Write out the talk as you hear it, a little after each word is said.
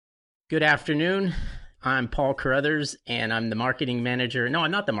Good afternoon. I'm Paul Carruthers, and I'm the marketing manager. No,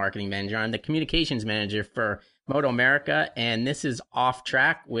 I'm not the marketing manager. I'm the communications manager for Moto America, and this is Off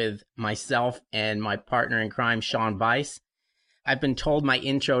Track with myself and my partner in crime, Sean Bice. I've been told my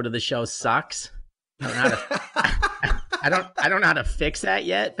intro to the show sucks. I don't know how to, I don't know how to fix that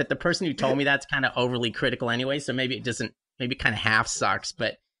yet, but the person who told me that's kind of overly critical anyway, so maybe it doesn't, maybe kind of half sucks,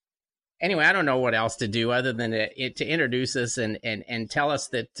 but anyway, I don't know what else to do other than to introduce us and tell us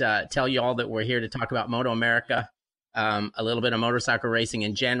that tell you all that we're here to talk about Moto America, a little bit of motorcycle racing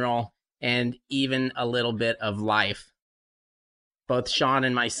in general, and even a little bit of life. Both Sean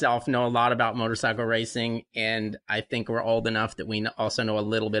and myself know a lot about motorcycle racing, and I think we're old enough that we also know a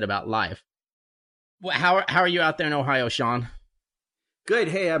little bit about life. Well, how are you out there in Ohio, Sean? Good.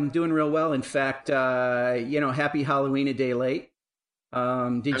 Hey, I'm doing real well. In fact, happy Halloween a day late.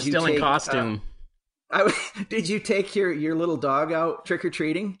 I'm still in costume. Did you take your little dog out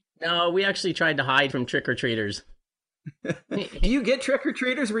trick-or-treating? No, we actually tried to hide from trick-or-treaters. Do you get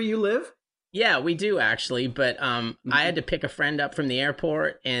trick-or-treaters where you live? Yeah, we do actually, but I had to pick a friend up from the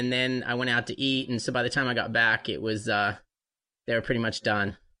airport, and then I went out to eat, and so by the time I got back, it was they were pretty much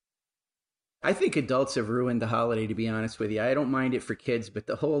done. I think adults have ruined the holiday, to be honest with you. I don't mind it for kids, but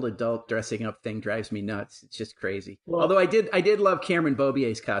the whole adult dressing up thing drives me nuts. It's just crazy. Well, although I did love Cameron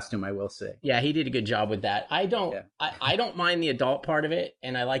Bobier's costume, I will say. Yeah, he did a good job with that. I don't mind the adult part of it,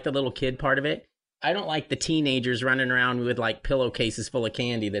 and I like the little kid part of it. I don't like the teenagers running around with like pillowcases full of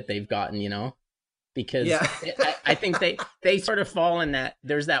candy that they've gotten, because I think they sort of fall in that.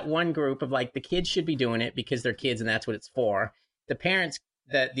 There's that one group of like the kids should be doing it because they're kids and that's what it's for. The parents,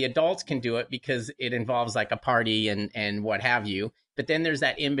 that the adults can do it because it involves like a party and what have you. But then there's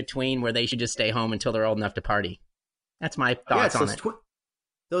that in between where they should just stay home until they're old enough to party. That's my thoughts on it.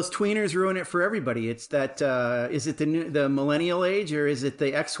 Those tweeners ruin it for everybody. It's that, is it the millennial age or is it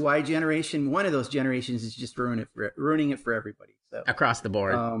the XY generation? One of those generations is just ruining it for everybody. So across the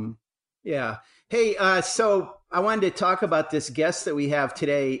board. Yeah. Hey, so I wanted to talk about this guest that we have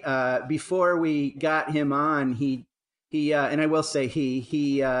today. Before we got him on, he and I will say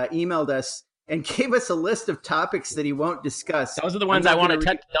he emailed us and gave us a list of topics that he won't discuss. Those are the ones I want to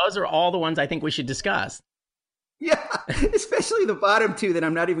touch. Those are all the ones I think we should discuss. Yeah, especially the bottom two that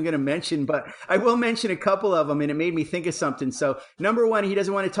I'm not even going to mention, but I will mention a couple of them, and it made me think of something. So, number one, he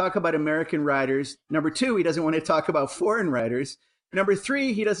doesn't want to talk about American riders. Number two, he doesn't want to talk about foreign riders. Number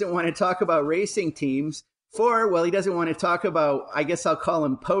three, he doesn't want to talk about racing teams. Four, well, he doesn't want to talk about, I guess I'll call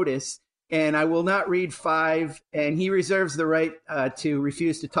him POTUS. And I will not read five, and he reserves the right to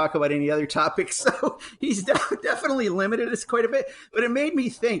refuse to talk about any other topics. So he's definitely limited us quite a bit. But it made me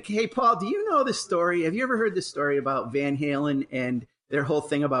think, hey, Paul, do you know the story? Have you ever heard the story about Van Halen and their whole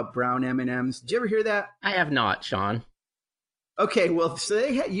thing about brown M&Ms? Did you ever hear that? I have not, Sean. Okay, well, so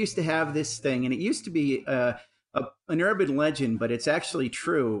they used to have this thing, and it used to be an urban legend, but it's actually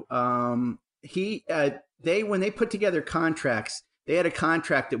true. When they put together contracts, they had a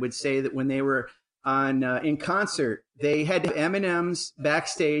contract that would say that when they were on in concert, they had M&Ms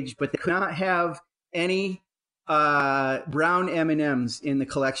backstage, but they could not have any brown M&Ms in the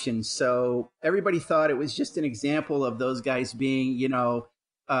collection. So everybody thought it was just an example of those guys being,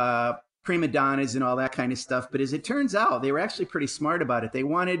 prima donnas and all that kind of stuff. But as it turns out, they were actually pretty smart about it.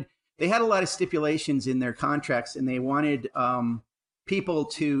 They had a lot of stipulations in their contracts, and they wanted the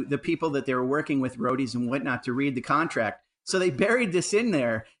people that they were working with, roadies and whatnot, to read the contract. So they buried this in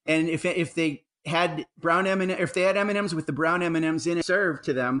there, and if they had if they had M&Ms with the brown M&Ms in it served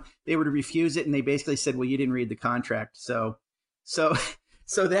to them, they would refuse it, and they basically said, "Well, you didn't read the contract." So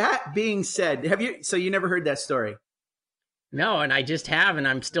that being said, So you never heard that story? No, and I just have, and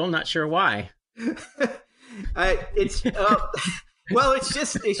I'm still not sure why. It's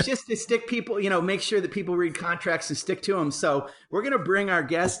just to stick people, make sure that people read contracts and stick to them. So we're gonna bring our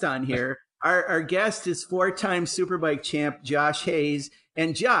guest on here. Our guest is 4-time Superbike champ Josh Hayes.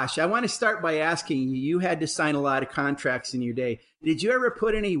 And Josh, I want to start by asking you had to sign a lot of contracts in your day. Did you ever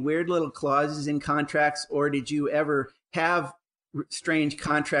put any weird little clauses in contracts, or did you ever have strange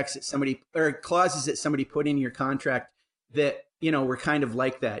contracts or clauses that somebody put in your contract that, were kind of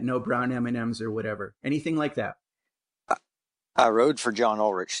like that? No brown M&Ms or whatever. Anything like that? I rode for John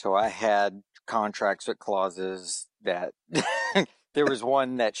Ulrich, so I had contracts with clauses that there was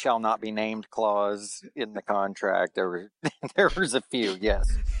one that shall not be named clause in the contract. There was a few, yes.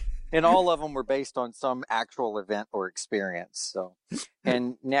 And all of them were based on some actual event or experience. So,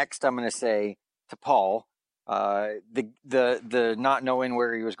 and next I'm going to say to Paul, the not knowing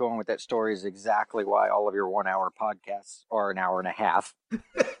where he was going with that story is exactly why all of your 1 hour podcasts are an hour and a half.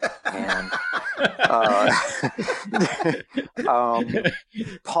 And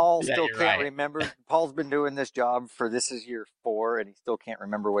Paul still can't remember. Paul's been doing this job for this is year 4, and he still can't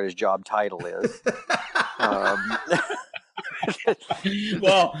remember what his job title is.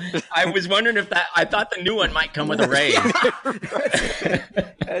 Well, I was wondering if I thought the new one might come with a raise.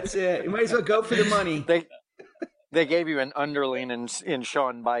 That's it. You might as well go for the money. They gave you an underling in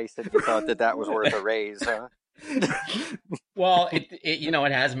Sean Bice if you thought that was worth a raise, huh? Well,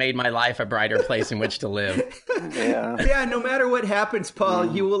 it has made my life a brighter place in which to live. Yeah. No matter what happens,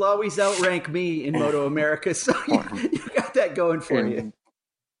 Paul, you will always outrank me in Moto America. So you got that going for you.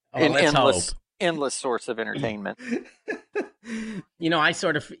 Let's hope. Endless source of entertainment. I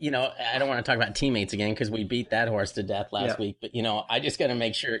sort of, I don't want to talk about teammates again because we beat that horse to death last week. But, I just got to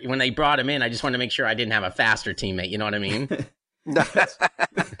make sure when they brought him in, I just wanted to make sure I didn't have a faster teammate. You know what I mean? That's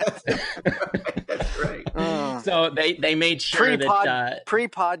right. So they made sure that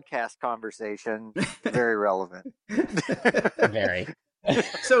pre-podcast conversation, very relevant. Very.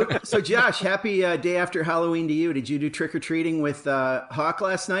 So Josh, happy day after Halloween to you. Did you do trick or treating with Hawk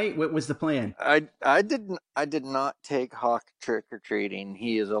last night? What was the plan? I did not take Hawk trick or treating.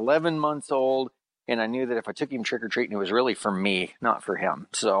 He is 11 months old, and I knew that if I took him trick or treating, it was really for me, not for him.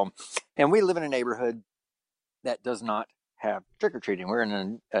 So, and we live in a neighborhood that does not have trick or treating. We're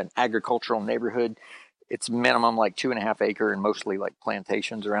in an agricultural neighborhood. It's minimum like 2.5 acre and mostly like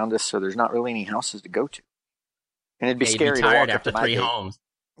plantations around us. So there's not really any houses to go to. And it'd be scary to walk up to my gate. Homes.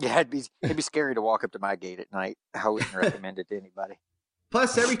 Yeah, it'd be scary to walk up to my gate at night. I wouldn't recommend it to anybody.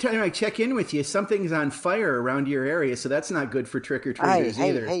 Plus, every time I check in with you, something's on fire around your area, so that's not good for trick-or-treaters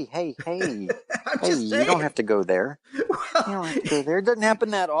either. Hey. You don't have to go there. You don't have to go there. It doesn't happen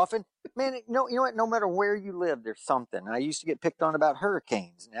that often. Man, you know what? No matter where you live, there's something. I used to get picked on about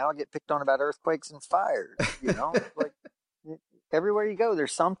hurricanes. Now I get picked on about earthquakes and fires. Like everywhere you go,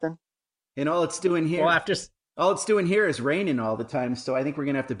 there's something. And all it's doing here... Well, all it's doing here is raining all the time, so I think we're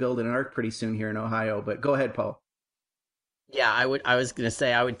going to have to build an ark pretty soon here in Ohio. But go ahead, Paul. Yeah, I was going to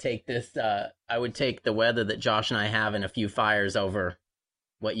say I would take this. I would take the weather that Josh and I have and a few fires over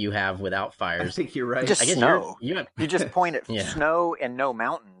what you have without fires. I think you're right. Just I guess snow. You just point at snow and no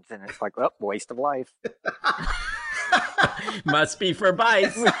mountains, and it's like, waste of life. Must be for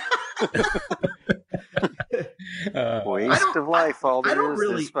Bice. Waste of life. All there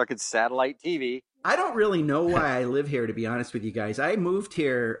is fucking satellite TV. I don't really know why I live here, to be honest with you guys. I moved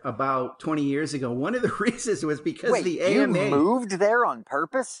here about 20 years ago. One of the reasons was because the AMA... You moved there on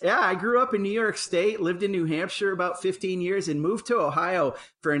purpose? Yeah, I grew up in New York State, lived in New Hampshire about 15 years, and moved to Ohio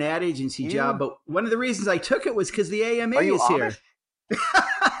for an ad agency job. But one of the reasons I took it was because the AMA is here.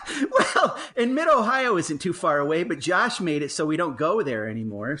 Well, and Mid-Ohio isn't too far away, but Josh made it so we don't go there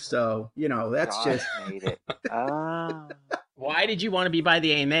anymore. So, that's Josh just... made it. Why did you want to be by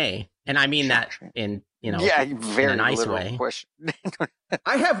the AMA? And I mean that in, very in a nice way. Question.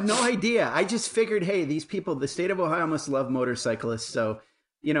 I have no idea. I just figured, hey, these people, the state of Ohio must love motorcyclists. So,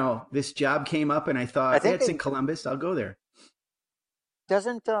 this job came up and I thought, it's in Columbus. I'll go there.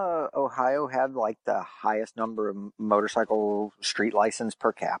 Doesn't Ohio have like the highest number of motorcycle street license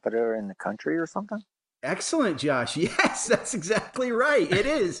per capita in the country or something? Excellent, Josh. Yes, that's exactly right. It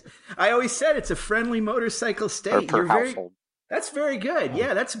is. I always said it's a friendly motorcycle state. Or per household. That's very good.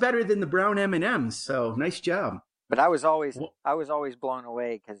 Yeah, that's better than the brown M&Ms. So nice job. But I was always blown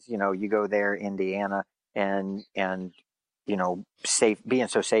away because you go there, Indiana, and being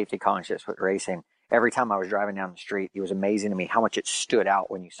so safety conscious with racing. Every time I was driving down the street, it was amazing to me how much it stood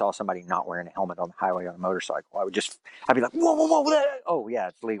out when you saw somebody not wearing a helmet on the highway on a motorcycle. I'd be like, whoa. Oh yeah,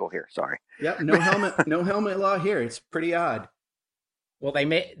 it's legal here. Sorry. Yep, no helmet law here. It's pretty odd. Well,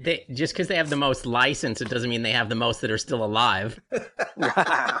 just because they have the most license, it doesn't mean they have the most that are still alive.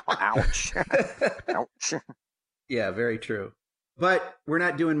 Ouch. Ouch. Yeah, very true. But we're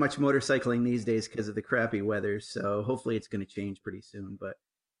not doing much motorcycling these days because of the crappy weather. So hopefully it's going to change pretty soon. But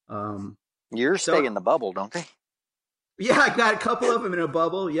yours stay in the bubble, don't they? Yeah, I got a couple of them in a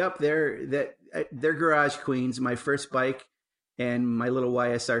bubble. Yep, they're garage queens. My first bike and my little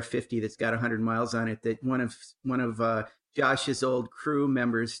YSR 50 that's got 100 miles on it. That one of Josh's old crew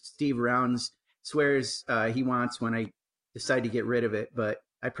members, Steve Rounds, swears he wants when I decide to get rid of it, but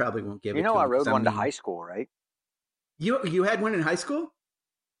I probably won't give it to him. I rode one to high school, right? You had one in high school?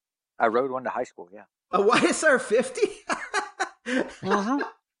 I rode one to high school, yeah. A YSR 50? Uh-huh.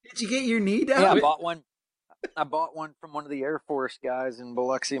 Did you get your knee down? Yeah, I bought one from one of the Air Force guys in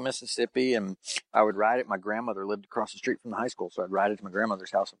Biloxi, Mississippi, and I would ride it. My grandmother lived across the street from the high school, so I'd ride it to my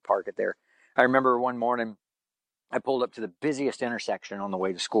grandmother's house and park it there. I remember one morning I pulled up to the busiest intersection on the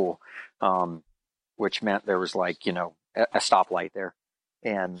way to school, which meant there was a stoplight there.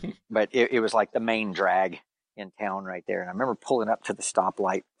 But it was like the main drag in town right there. And I remember pulling up to the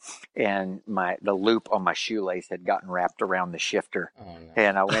stoplight, and the loop on my shoelace had gotten wrapped around the shifter. Oh, no.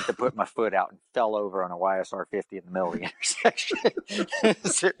 And I went to put my foot out and fell over on a YSR 50 in the middle of the intersection.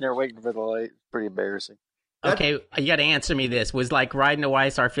 Sitting there waiting for the light. Pretty embarrassing. Okay, you got to answer me this. Was like riding a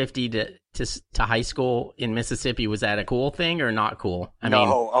YSR 50 to high school in Mississippi, was that a cool thing or not cool?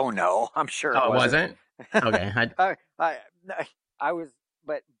 No, I'm sure it wasn't. Okay. I was,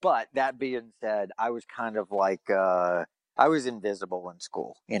 but that being said, I was kind of like, I was invisible in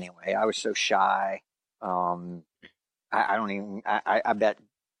school anyway. I was so shy. I bet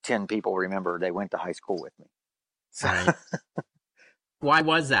 10 people remember they went to high school with me. So. Right. Why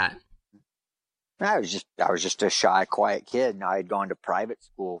was that? I was just a shy, quiet kid, and I had gone to private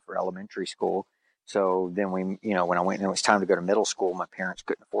school for elementary school. So then when I went and it was time to go to middle school, my parents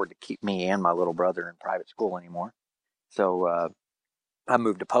couldn't afford to keep me and my little brother in private school anymore. So I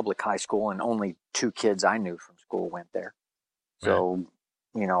moved to public high school, and only 2 kids I knew from school went there. So,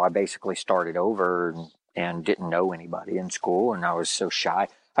 I basically started over and didn't know anybody in school, and I was so shy.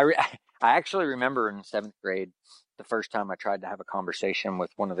 I actually remember in 7th grade, the first time I tried to have a conversation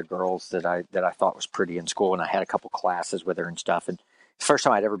with one of the girls that I thought was pretty in school, and I had a couple classes with her and stuff. And the first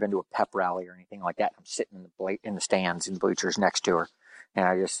time I'd ever been to a pep rally or anything like that, I'm sitting in the stands in the bleachers next to her, and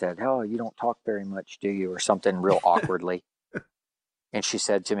I just said, "Oh, you don't talk very much, do you?" or something real awkwardly. And she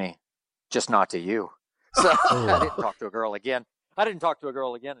said to me, "Just not to you." So I didn't talk to a girl again.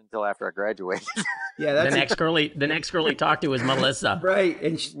 Until after I graduated. Yeah, that's the next girl he talked to was Melissa. Right,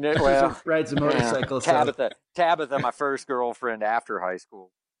 and she rides a motorcycle. Tabitha, my first girlfriend after high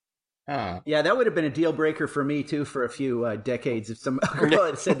school. Yeah, that would have been a deal breaker for me too for a few decades if some girl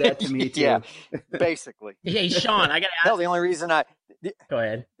had said that to me too. Yeah, basically. Hey, Sean, I got to ask. Hell, the only reason Go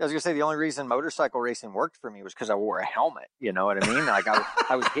ahead. I was going to say the only reason motorcycle racing worked for me was because I wore a helmet. You know what I mean? Like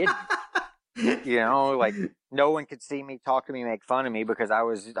I was hidden. Like no one could see me, talk to me, make fun of me because I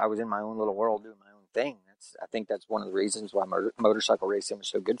was in my own little world doing my own thing. I think that's one of the reasons why motorcycle racing was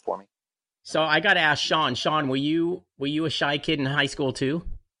so good for me. So I got to ask Sean. Sean, were you a shy kid in high school too?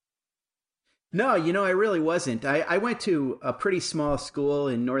 No, I really wasn't. I went to a pretty small school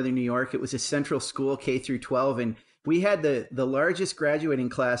in northern New York. It was a central school, K through 12, and we had the largest graduating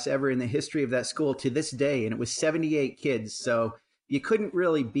class ever in the history of that school to this day, and it was 78 kids. So you couldn't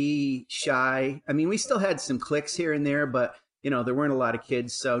really be shy. I mean, we still had some cliques here and there, but there weren't a lot of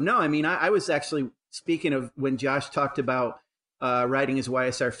kids. So no, I mean, I was actually, speaking of when Josh talked about riding his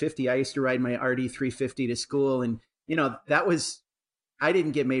YSR 50, I used to ride my RD 350 to school, and that was. I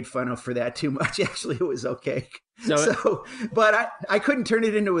didn't get made fun of for that too much. Actually, it was okay. But I couldn't turn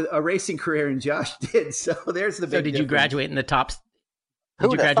it into a racing career, and Josh did. So there's the big. So did you graduate in the top?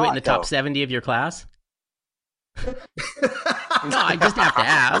 Did you graduate in the top 70 of your class? No, I just have to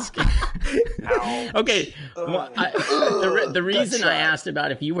ask. Okay. Well, the reason I asked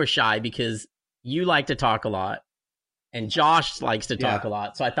about if you were shy because you like to talk a lot. And Josh likes to talk a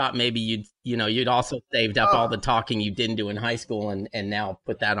lot. So I thought maybe you'd also saved up all the talking you didn't do in high school and now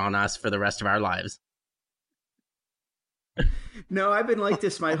put that on us for the rest of our lives. No, I've been like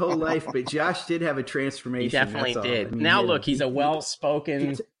this my whole life, but Josh did have a transformation. He definitely did. I mean, now look, he's a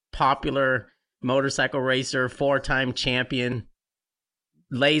well-spoken, popular motorcycle racer, 4-time champion,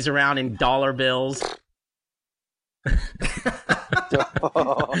 lays around in dollar bills.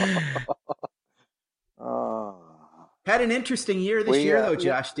 Had an interesting year this year, though,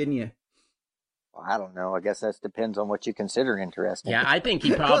 Josh, didn't you? Well, I don't know. I guess that depends on what you consider interesting. Yeah, I think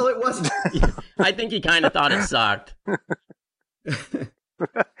he probably. Well, it wasn't. I think he kind of thought it sucked.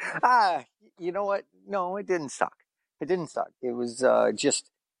 You know what? No, it didn't suck. It didn't suck. It was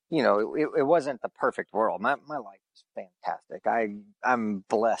just, it wasn't the perfect world. My life is fantastic. I'm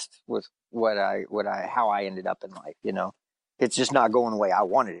blessed with how I ended up in life. It's just not going the way I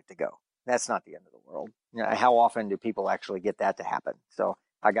wanted it to go. That's not the end of the world. How often do people actually get that to happen? So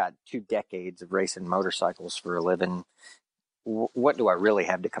I got 2 decades of racing motorcycles for a living. What do I really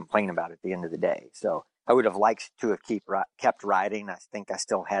have to complain about at the end of the day? So I would have liked to have kept riding. I think I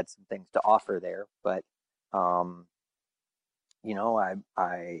still had some things to offer there, but I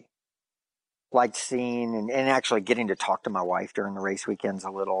liked seeing and actually getting to talk to my wife during the race weekends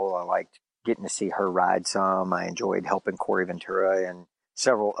a little. I liked getting to see her ride some. I enjoyed helping Corey Ventura and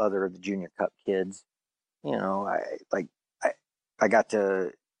several other of the Junior Cup kids. I got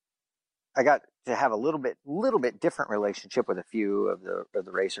to have a little bit different relationship with a few of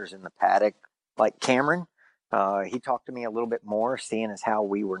the racers in the paddock, like Cameron. He talked to me a little bit more, seeing as how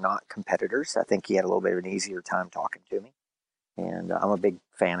we were not competitors. I think he had a little bit of an easier time talking to me. And I'm a big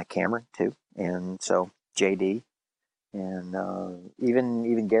fan of Cameron too. And so JD, And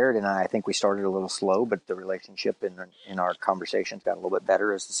even Garrett and I think we started a little slow, but the relationship in our conversations got a little bit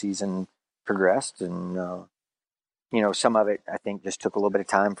better as the season progressed. And some of it I think just took a little bit of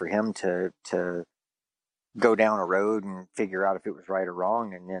time for him to go down a road and figure out if it was right or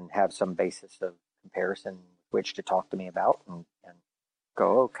wrong, and then have some basis of comparison which to talk to me about, and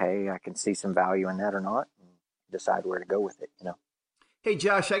go, okay, I can see some value in that or not, and decide where to go with it. Hey,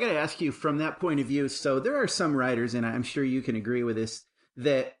 Josh, I got to ask you from that point of view. So there are some writers, and I'm sure you can agree with this,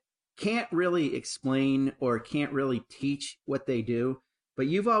 that can't really explain or can't really teach what they do. But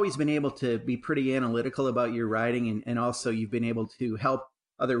you've always been able to be pretty analytical about your writing, and also you've been able to help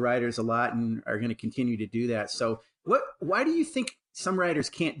other writers a lot and are going to continue to do that. So why do you think some writers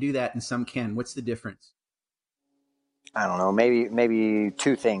can't do that and some can? What's the difference? I don't know, maybe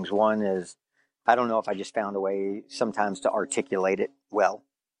two things. One is, I don't know if I just found a way sometimes to articulate it well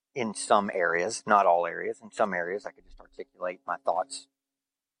in some areas, not all areas. In some areas, I could just articulate my thoughts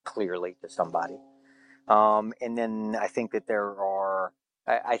clearly to somebody. And then I think that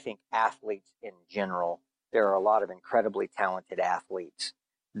I think athletes in general, there are a lot of incredibly talented athletes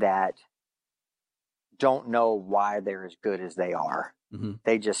that don't know why they're as good as they are. Mm-hmm.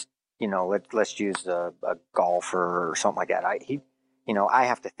 They just, let's use a golfer or something like that. I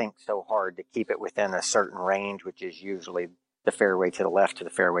have to think so hard to keep it within a certain range, which is usually the fairway to the left to the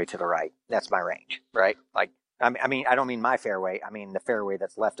fairway to the right. That's my range, right? Like, I mean, I don't mean my fairway. I mean the fairway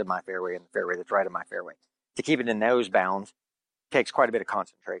that's left of my fairway and the fairway that's right of my fairway. To keep it in those bounds takes quite a bit of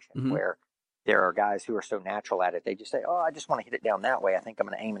concentration, mm-hmm. where there are guys who are so natural at it. They just say, oh, I just want to hit it down that way. I think I'm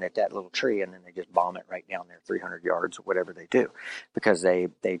going to aim it at that little tree. And then they just bomb it right down there 300 yards or whatever they do, because they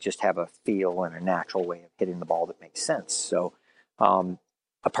just have a feel and a natural way of hitting the ball that makes sense. So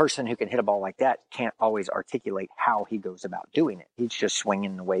a person who can hit a ball like that can't always articulate how he goes about doing it. He's just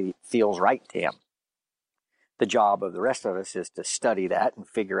swinging the way it feels right to him. The job of the rest of us is to study that and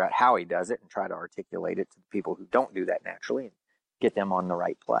figure out how he does it and try to articulate it to the people who don't do that naturally and get them on the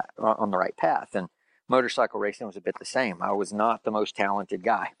right path. And motorcycle racing was a bit the same. I was not the most talented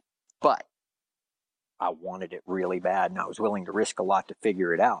guy, but I wanted it really bad, and I was willing to risk a lot to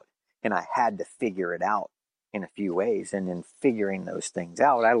figure it out. And I had to figure it out in a few ways. And in figuring those things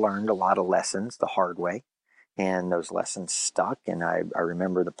out, I learned a lot of lessons the hard way, and those lessons stuck. And I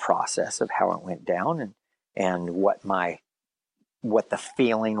remember the process of how it went down, and what the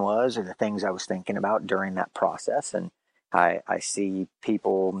feeling was, or the things I was thinking about during that process. And I see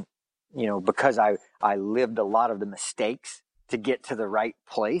people, because I lived a lot of the mistakes to get to the right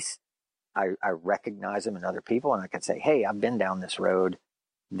place, I recognize them in other people, and I can say, hey, I've been down this road.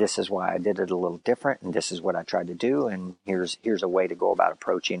 This is why I did it a little different, and this is what I tried to do, and here's a way to go about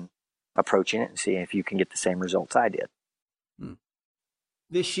approaching it and see if you can get the same results I did.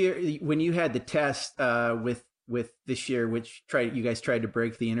 This year, when you had the test with this year, which you guys tried to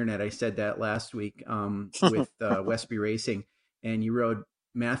break the internet, I said that last week with Westby Racing, and you rode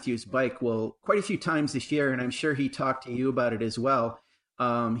Matthew's bike quite a few times this year, and I'm sure he talked to you about it as well.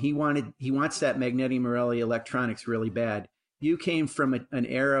 He wants that Magneti Marelli electronics really bad. You came from an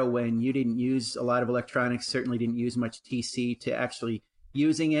era when you didn't use a lot of electronics, certainly didn't use much TC, to actually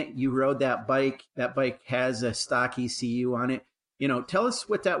using it. You rode that bike. That bike has a stock ECU on it. Tell us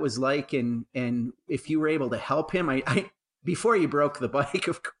what that was like, and if you were able to help him. I before you broke the bike,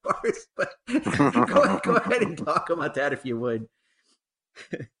 of course, but go ahead and talk about that if you would.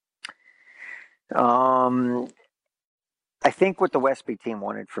 I think what the Westby team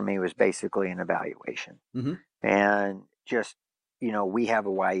wanted from me was basically an evaluation, mm-hmm. and just, we have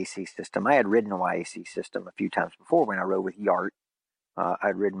a YEC system. I had ridden a YEC system a few times before when I rode with Yart.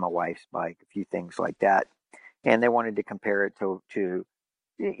 I'd ridden my wife's bike, a few things like that. And they wanted to compare it to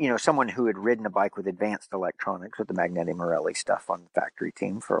someone who had ridden a bike with advanced electronics with the Magneti Marelli stuff on the factory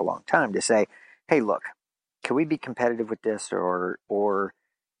team for a long time, to say, hey, look, can we be competitive with this? Or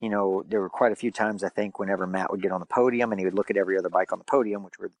there were quite a few times, I think, whenever Matt would get on the podium and he would look at every other bike on the podium,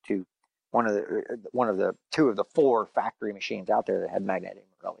 which were one of the two of the four factory machines out there that had Magneti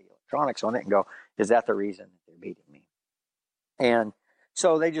Marelli electronics on it, and go, is that the reason that they're beating me? And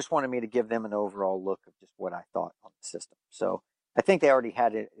so they just wanted me to give them an overall look of just what I thought on the system. So I think they already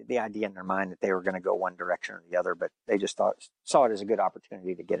had the idea in their mind that they were going to go one direction or the other, but they just saw it as a good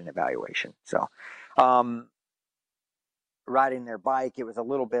opportunity to get an evaluation. So riding their bike, it was a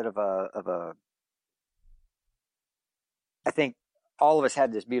little bit of a I think all of us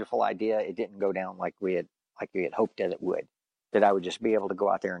had this beautiful idea. It didn't go down like we had hoped that it would, that I would just be able to go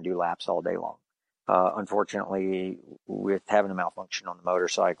out there and do laps all day long. Unfortunately, with having a malfunction on the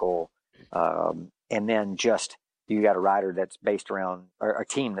motorcycle, and then just you got a rider that's based around, or a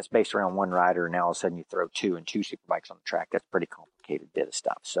team that's based around one rider, and now all of a sudden you throw two super bikes on the track. That's a pretty complicated bit of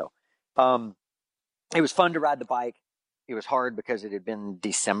stuff. So it was fun to ride the bike. It was hard because it had been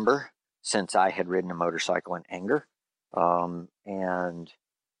December since I had ridden a motorcycle in anger. And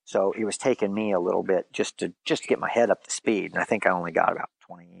so it was taking me a little bit just to get my head up to speed. And I think I only got about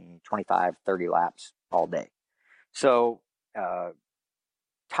 20, 25, 30 laps all day. So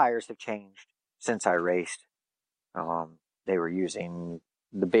tires have changed since I raced. They were using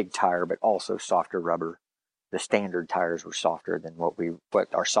the big tire, but also softer rubber. The standard tires were softer than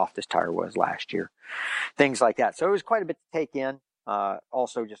what our softest tire was last year. Things like that. So it was quite a bit to take in.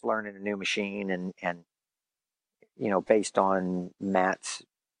 Also just learning a new machine and based on Matt's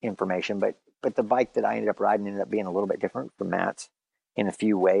information, but the bike that I ended up riding ended up being a little bit different from Matt's in a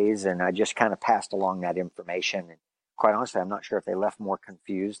few ways. And I just kind of passed along that information. And quite honestly, I'm not sure if they left more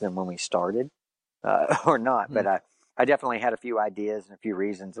confused than when we started, or not, but I definitely had a few ideas and a few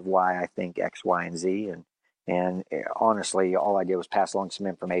reasons of why I think X, Y, and Z. And honestly, all I did was pass along some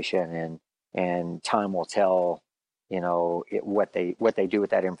information, and time will tell, what they do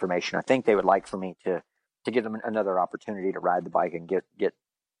with that information. I think they would like for me to give them another opportunity to ride the bike and get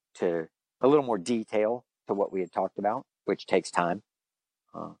to a little more detail to what we had talked about, which takes time.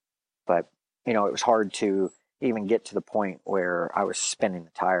 But it was hard to even get to the point where I was spinning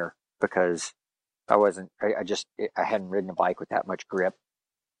the tire because I hadn't ridden a bike with that much grip,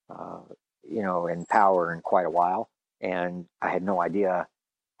 and power in quite a while. And I had no idea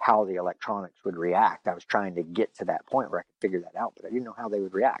how the electronics would react. I was trying to get to that point where I could figure that out, but I didn't know how they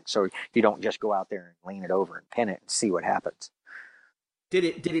would react. So you don't just go out there and lean it over and pin it and see what happens. Did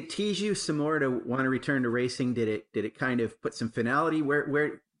it tease you some more to want to return to racing? Did it kind of put some finality?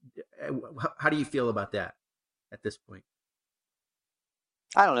 How do you feel about that at this point?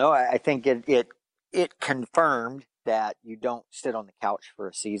 I don't know. I think it confirmed that you don't sit on the couch for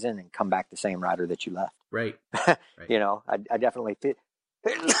a season and come back the same rider that you left. Right. I definitely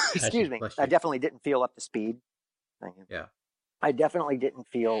excuse me. I definitely didn't feel up to speed. Yeah. I definitely didn't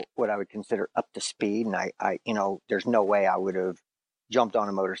feel what I would consider up to speed. And I there's no way I would have jumped on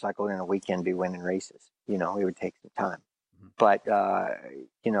a motorcycle in a weekend, be winning races. It would take some time. Mm-hmm. But,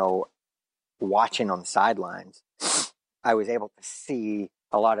 watching on the sidelines, I was able to see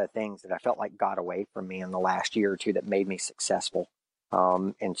a lot of things that I felt like got away from me in the last year or two that made me successful.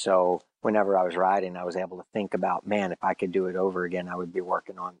 And so whenever I was riding, I was able to think about, man, if I could do it over again, I would be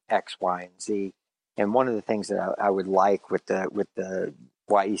working on X, Y, and Z. And one of the things that I would like with the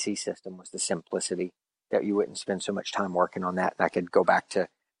YEC system was the simplicity, that you wouldn't spend so much time working on that. And I could go back to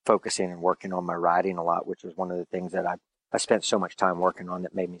focusing and working on my riding a lot, which was one of the things that I spent so much time working on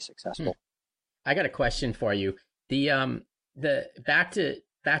that made me successful. I got a question for you. The back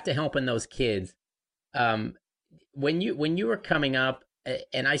to helping those kids. When you were coming up,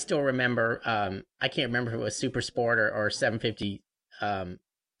 and I still remember, I can't remember if it was Super Sport or 750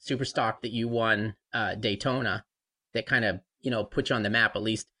 Super Stock that you won Daytona, that kind of put you on the map. At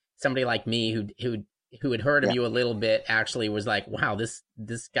least somebody like me who had heard of you a little bit actually was like, wow,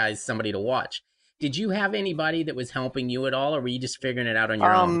 this guy's somebody to watch. Did you have anybody that was helping you at all, or were you just figuring it out on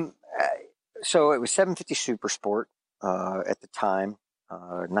your own? So it was 750 Super Sport at the time,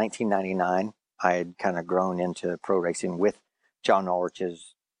 1999. I had kind of grown into pro racing with John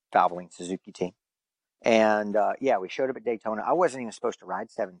Ulrich's Valvoline Suzuki team. And we showed up at Daytona. I wasn't even supposed to ride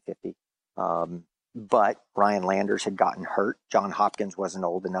 750, but Ryan Landers had gotten hurt. John Hopkins wasn't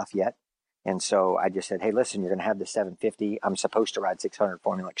old enough yet. And so I just said, hey, listen, you're going to have the 750. I'm supposed to ride 600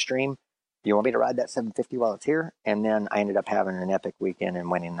 Formula Extreme. Do you want me to ride that 750 while it's here? And then I ended up having an epic weekend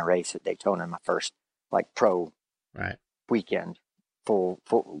and winning the race at Daytona, my first pro weekend, full,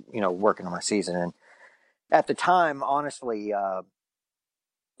 working on my season. And at the time, honestly, of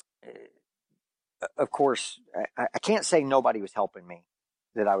course, I can't say nobody was helping me,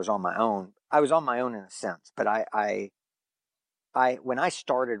 that I was on my own. I was on my own in a sense, but I when I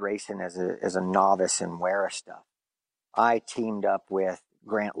started racing as a novice in WERA stuff, I teamed up with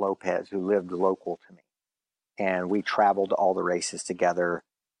Grant Lopez, who lived local to me, and we traveled to all the races together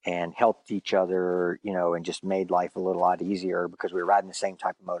and helped each other, and just made life a little lot easier because we were riding the same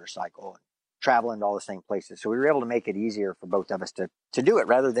type of motorcycle and traveling to all the same places. So we were able to make it easier for both of us to do it,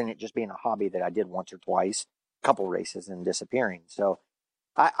 rather than it just being a hobby that I did once or twice, a couple races and disappearing. So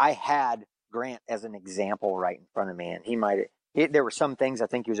I had Grant as an example right in front of me, and there were some things I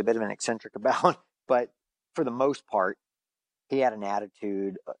think he was a bit of an eccentric about, but for the most part, he had an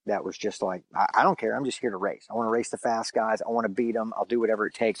attitude that was just like, I don't care. I'm just here to race. I want to race the fast guys. I want to beat them. I'll do whatever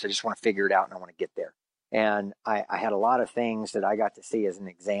it takes. I just want to figure it out, and I want to get there. And I had a lot of things that I got to see as an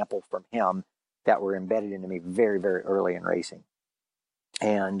example from him that were embedded into me very, very early in racing.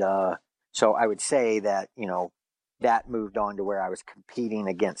 And so I would say that, that moved on to where I was competing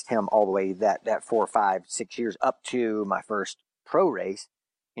against him all the way that 4, 5, 6 years up to my first pro race,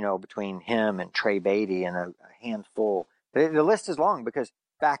 between him and Trey Beatty and a handful. The list is long because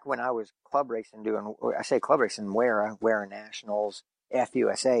back when I was club racing, WERA Nationals,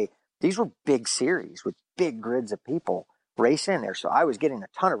 FUSA, these were big series with big grids of people racing there. So I was getting a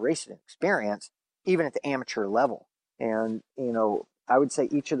ton of racing experience, even at the amateur level. And, I would say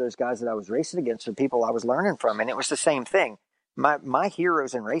each of those guys that I was racing against are people I was learning from. And it was the same thing. My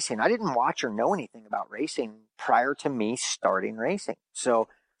heroes in racing, I didn't watch or know anything about racing prior to me starting racing. So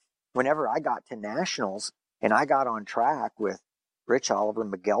whenever I got to nationals and I got on track with Rich Oliver,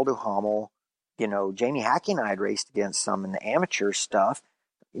 Miguel Duhamel, Jamie Hackey and I had raced against some in the amateur stuff.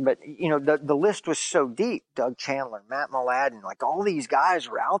 But, the list was so deep. Doug Chandler, Matt Mladen, like all these guys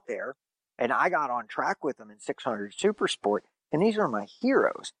were out there. And I got on track with them in 600 Super Sport. And these are my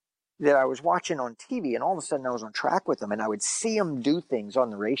heroes that I was watching on TV. And all of a sudden I was on track with them. And I would see them do things on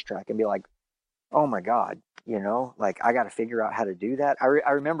the racetrack and be like, oh my God, like I got to figure out how to do that.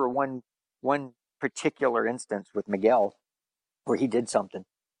 I remember one particular instance with Miguel where he did something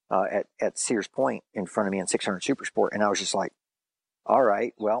at Sears Point in front of me in 600 Super Sport. And I was just like, all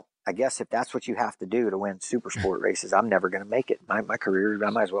right, well, I guess if that's what you have to do to win Super Sport races, I'm never going to make it. My career, I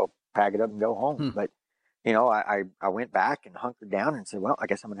might as well pack it up and go home. But, I went back and hunkered down and said, well, I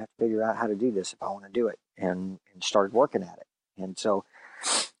guess I'm going to have to figure out how to do this if I want to do it, and started working at it. And so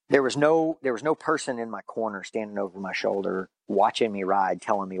there was no person in my corner standing over my shoulder, watching me ride,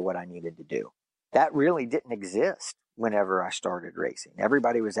 telling me what I needed to do. That really didn't exist whenever I started racing.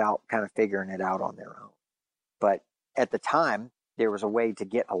 Everybody was out kind of figuring it out on their own. But at the time, there was a way to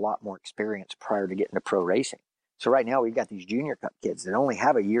get a lot more experience prior to getting to pro racing. So right now we've got these Junior Cup kids that only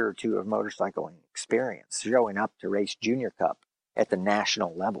have a year or two of motorcycling experience showing up to race Junior Cup at the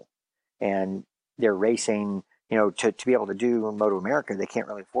national level. And they're racing, to be able to do Moto America, they can't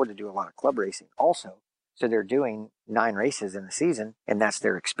really afford to do a lot of club racing also. So they're doing 9 races in the season, and that's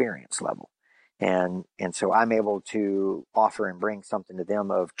their experience level. And so I'm able to offer and bring something to them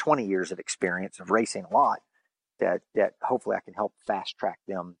of 20 years of experience of racing a lot that hopefully I can help fast track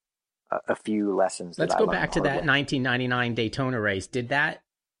them a few lessons. Let's go back to that 1999 Daytona race. Did that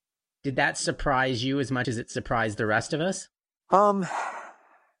surprise you as much as it surprised the rest of us? I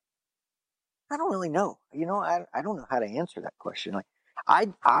don't really know. I don't know how to answer that question. Like,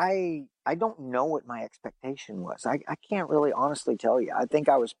 I don't know what my expectation was. I can't really honestly tell you. I think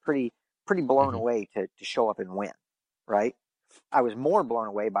I was pretty blown away to show up and win, right? I was more blown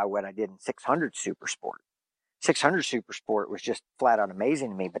away by what I did in 600 Super Sport. 600 Super Sport was just flat out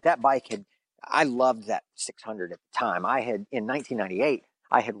amazing to me. But that bike I loved that 600 at the time. In 1998,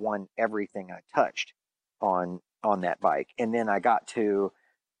 I had won everything I touched on that bike. And then I got to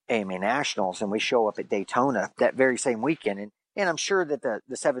AMA Nationals and we show up at Daytona that very same weekend. And I'm sure that the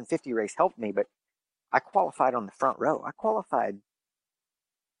 750 race helped me, but I qualified on the front row. I qualified,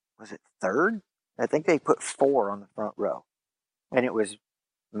 was it third? I think they put 4 on the front row. And it was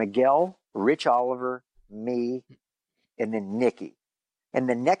Miguel, Rich Oliver, me, and then Nicky. And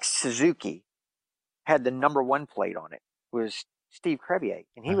the next Suzuki had the number 1 plate on it. It was Steve Crevier,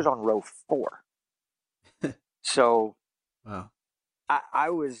 and he was on row 4. So wow. I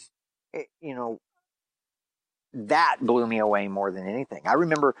was, that blew me away more than anything. I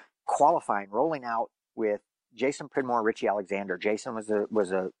remember qualifying, rolling out with Jason Pridmore, Richie Alexander. Jason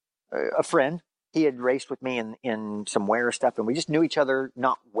was a friend. He had raced with me in some WERA stuff, and we just knew each other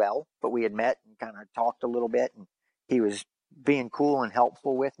not well, but we had met and kind of talked a little bit, and he was being cool and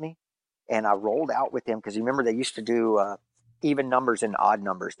helpful with me. And I rolled out with him because you remember they used to do even numbers and odd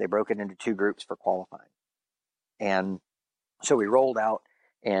numbers. They broke it into 2 groups for qualifying. And so we rolled out,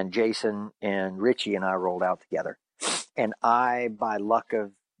 and Jason and Richie and I rolled out together. And I, by luck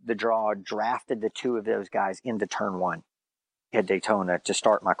of the draw, drafted the 2 of those guys into turn 1 at Daytona to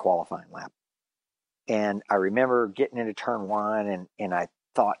start my qualifying lap. And I remember getting into turn 1 and I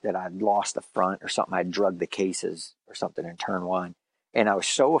thought that I'd lost the front or something. I'd drugged the cases or something in turn 1. And I was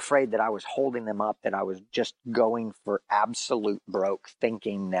so afraid that I was holding them up that I was just going for absolute broke,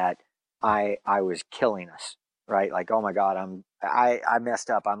 thinking that I was killing us, right? Like, oh my God, I messed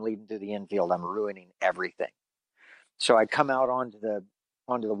up. I'm leading through the infield. I'm ruining everything. So I come out onto the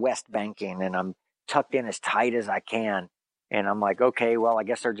west banking and I'm tucked in as tight as I can. And I'm like, okay, well, I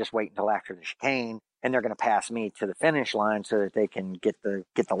guess they're just waiting until after the chicane, and they're going to pass me to the finish line so that they can get the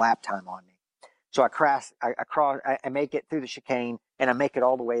lap time on me. So I make it through the chicane, and I make it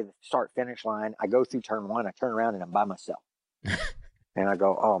all the way to the start finish line. I go through turn 1, I turn around, and I'm by myself. And I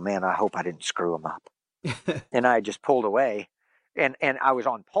go, oh man, I hope I didn't screw him up. And I just pulled away, and I was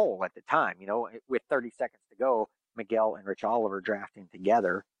on pole at the time, with 30 seconds to go. Miguel and Rich Oliver drafting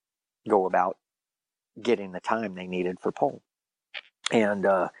together go about getting the time they needed for pole. And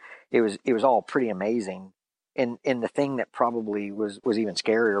it was all pretty amazing. And the thing that probably was even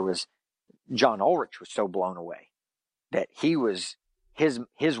scarier was John Ulrich was so blown away that his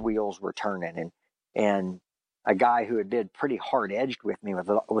wheels were turning, and a guy who had been pretty hard edged with me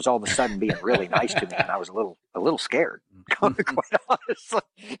was all of a sudden being really nice to me, and I was a little scared, quite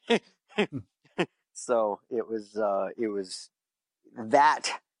honestly. So it was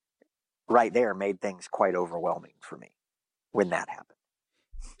that right there made things quite overwhelming for me when that happened.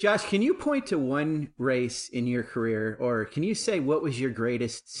 Josh, can you point to one race in your career, or can you say what was your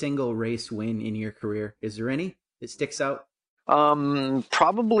greatest single race win in your career? Is there any that sticks out?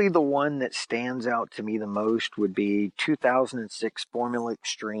 Probably the one that stands out to me the most would be 2006 Formula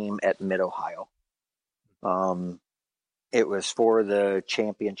Extreme at Mid-Ohio. It was for the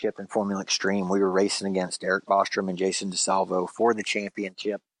championship in Formula Extreme. We were racing against Eric Bostrom and Jason DeSalvo for the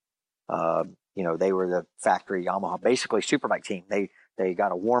championship. They were the factory Yamaha, basically Superbike team. They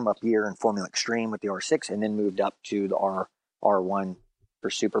got a warm-up year in Formula Extreme with the R6 and then moved up to the R1 for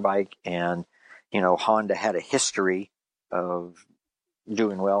Superbike. And, Honda had a history of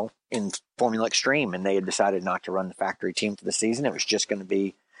doing well in Formula Extreme, and they had decided not to run the factory team for the season. It was just going to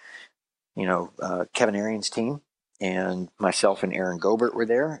be, Kevin Arian's team, and myself and Aaron Gobert were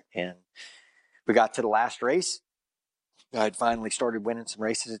there. And we got to the last race. I had finally started winning some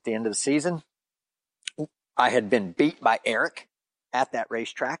races at the end of the season. I had been beat by Eric at that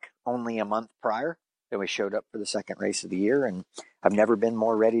racetrack only a month prior. Then we showed up for the second race of the year, and I've never been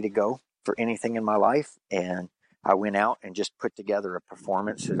more ready to go for anything in my life. And I went out and just put together a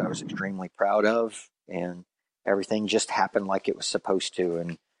performance that I was extremely proud of, and everything just happened like it was supposed to.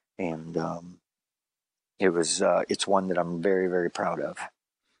 And it's one that I'm very, very proud of.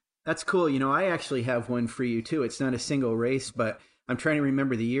 That's cool. I actually have one for you too. It's not a single race, but I'm trying to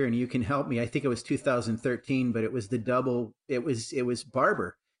remember the year, and you can help me. I think it was 2013, but it was the double. It was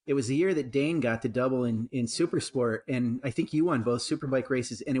Barber. It was the year that Dane got the double in Supersport, and I think you won both Superbike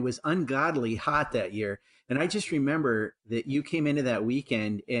races, and it was ungodly hot that year. And I just remember that you came into that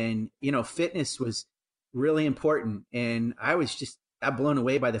weekend, and fitness was really important, and I was just blown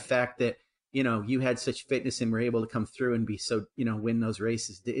away by the fact that you had such fitness and were able to come through and be so win those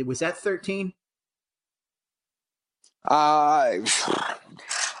races. Was that 13? I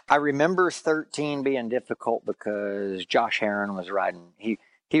remember 13 being difficult because Josh Herron was riding.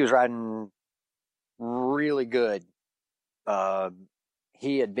 He was riding really good.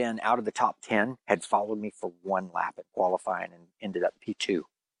 He had been out of the top 10, had followed me for one lap at qualifying and ended up P2.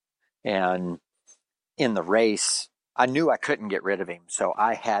 And in the race, I knew I couldn't get rid of him. So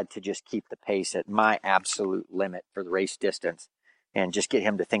I had to just keep the pace at my absolute limit for the race distance and just get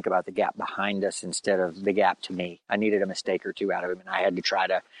him to think about the gap behind us instead of the gap to me. I needed a mistake or two out of him, and I had to try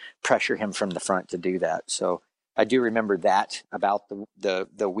to pressure him from the front to do that. So I do remember that about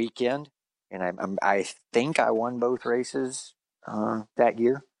the weekend, and I think I won both races that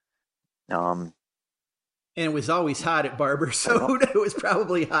year. And it was always hot at Barber, so it was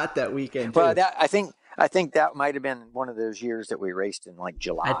probably hot that weekend too. Well, I think that might have been one of those years that we raced in like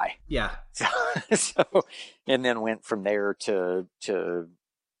July. Yeah. So, and then went from there to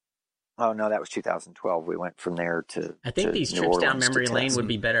oh no, that was 2012. We went from there to I think these trips down memory lane would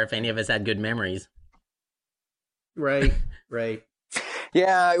be better if any of us had good memories. Right.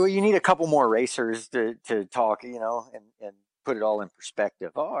 Yeah, well, you need a couple more racers to talk, and put it all in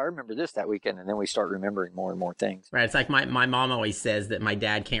perspective. Oh, I remember that weekend, and then we start remembering more and more things. Right. It's like my mom always says that my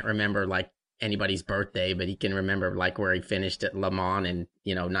dad can't remember like anybody's birthday, but he can remember like where he finished at Le Mans in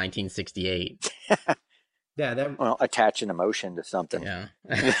 1968. Yeah, well, attach an emotion to something. Yeah.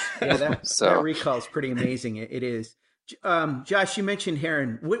 That recall is pretty amazing. It is. Josh, you mentioned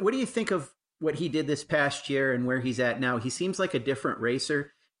Herron. What do you think of what he did this past year and where he's at now? He seems like a different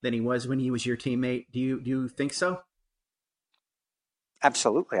racer than he was when he was your teammate. Do you think so?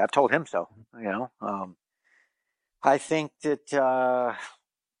 Absolutely. I've told him so. I think that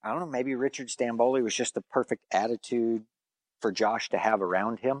I don't know, maybe Richard Stamboli was just the perfect attitude for Josh to have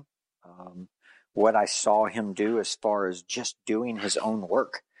around him. What I saw him do as far as just doing his own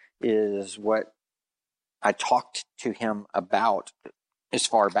work is what I talked to him about as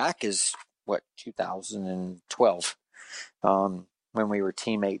far back as 2012, when we were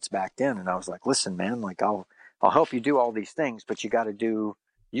teammates back then. And I was like, listen, man, like I'll help you do all these things, but you got to do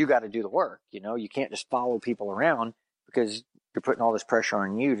the work. You can't just follow people around because you're putting all this pressure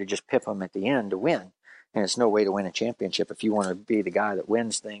on you to just pip them at the end to win. And it's no way to win a championship. If you want to be the guy that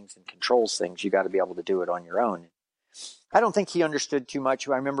wins things and controls things, you got to be able to do it on your own. I don't think he understood too much.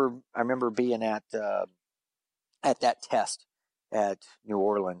 I remember being at that test at New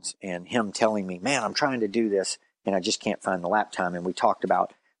Orleans and him telling me, man, I'm trying to do this and I just can't find the lap time. And we talked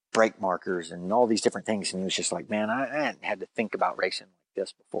about brake markers and all these different things. And he was just like, man, I hadn't had to think about racing like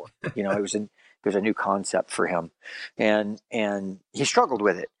this before. You know, it was a new concept for him, and he struggled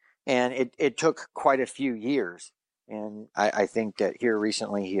with it. And it took quite a few years. And I think that here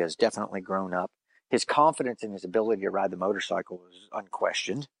recently he has definitely grown up. His confidence in his ability to ride the motorcycle is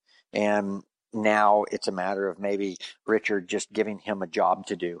unquestioned. And now it's a matter of maybe Richard just giving him a job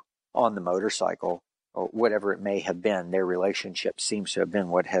to do on the motorcycle, or whatever it may have been. Their relationship seems to have been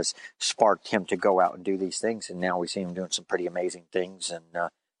what has sparked him to go out and do these things. And now we see him doing some pretty amazing things. And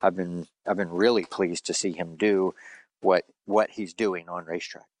I've been really pleased to see him do what he's doing on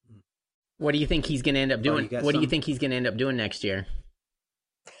racetrack. What do you think he's going to end up doing? What do you think he's going to end up doing next year?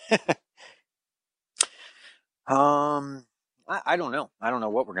 I don't know. I don't know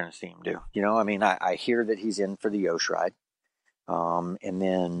what we're going to see him do. You know, I mean, I hear that he's in for the Yosh ride. And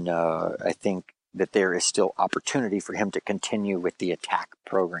then I think that there is still opportunity for him to continue with the attack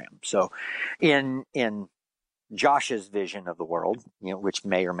program. So in Josh's vision of the world, you know, which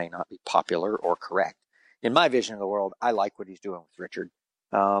may or may not be popular or correct, in my vision of the world, I like what he's doing with Richard.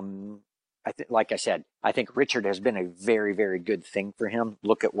 Like I said, I think Richard has been a very, very good thing for him.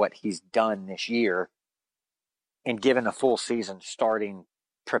 Look at what he's done this year, and given a full season starting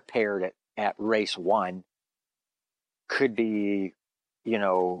prepared at race 1 could be, you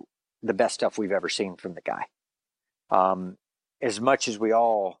know, the best stuff we've ever seen from the guy. As much as we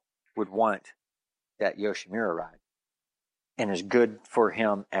all would want that Yoshimura ride, and as good for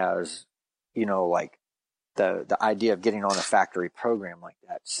him as, you know, like the idea of getting on a factory program like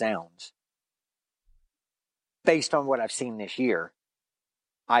that sounds, based on what I've seen this year,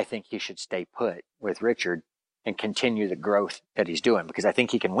 I think he should stay put with Richard and continue the growth that he's doing, because I think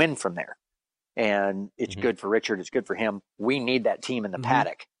he can win from there. And it's good for Richard. It's good for him. We need that team in the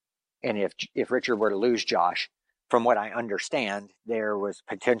paddock. And if Richard were to lose Josh, from what I understand, there was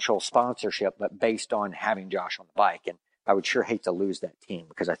potential sponsorship, but based on having Josh on the bike. And I would sure hate to lose that team,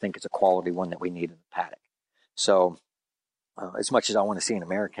 because I think it's a quality one that we need in the paddock. So as much as I want to see an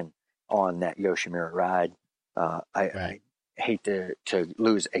American on that Yoshimura ride, I hate to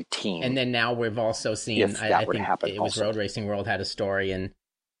lose a team. And then now we've also seen, I think it was also. Road Racing World had a story, and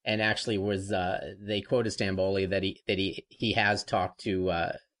actually was they quoted Stamboli that he has talked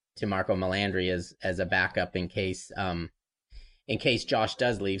to Marco Melandri as a backup in case Josh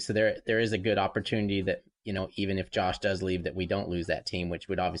does leave. So there is a good opportunity that, you know, even if Josh does leave, that we don't lose that team, which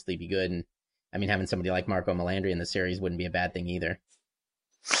would obviously be good. And I mean, having somebody like Marco Melandri in the series wouldn't be a bad thing either.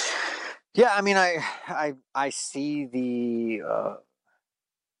 Yeah, I mean, I see the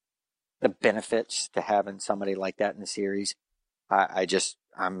benefits to having somebody like that in the series.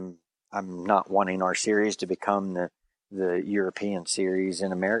 I'm not wanting our series to become the European series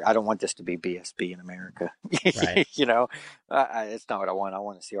in America. I don't want this to be BSB in America. Right. You know, it's not what I want. I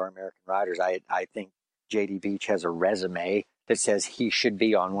want to see our American riders. I think JD Beach has a resume that says he should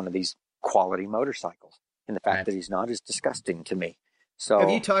be on one of these quality motorcycles, and the fact that he's not is disgusting to me. So, have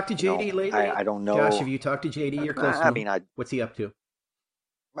you talked to JD lately? I don't know. Josh, have you talked to JD? You're close to him. What's he up to?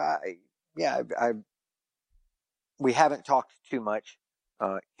 We haven't talked too much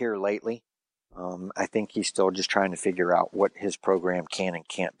here lately. I think he's still just trying to figure out what his program can and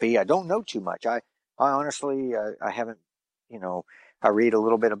can't be. I don't know too much. I honestly, I haven't, you know, I read a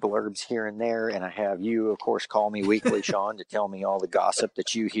little bit of blurbs here and there, and I have you, of course, call me weekly, Sean, to tell me all the gossip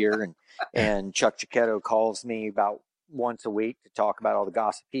that you hear, and Chuck Giacchetto calls me about once a week to talk about all the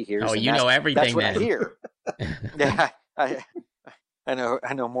gossip he hears. Oh, you know everything. That's what then. I hear. Yeah,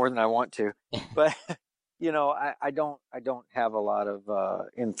 I know more than I want to, but you know, I don't have a lot of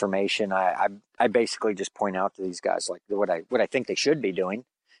information. I basically just point out to these guys like what I think they should be doing.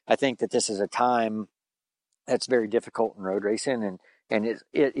 I think that this is a time that's very difficult in road racing, and it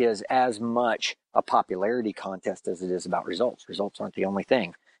is as much a popularity contest as it is about results. Results aren't the only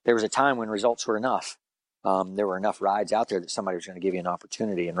thing. There was a time when results were enough. There were enough rides out there that somebody was going to give you an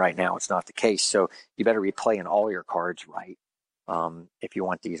opportunity, and right now it's not the case. So you better be playing all your cards right if you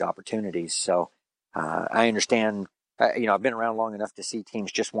want these opportunities. So I understand, you know, I've been around long enough to see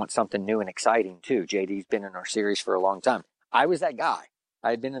teams just want something new and exciting too. JD's been in our series for a long time. I was that guy.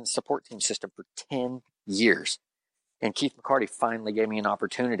 I had been in the support team system for 10 years. And Keith McCarty finally gave me an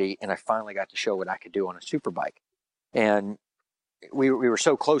opportunity, and I finally got to show what I could do on a superbike. And we were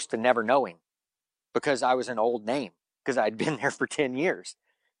so close to never knowing, because I was an old name, because I'd been there for 10 years.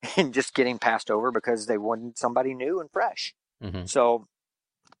 and just getting passed over because they wanted somebody new and fresh. Mm-hmm. So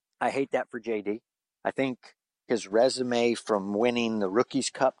I hate that for JD. I think his resume from winning the Rookies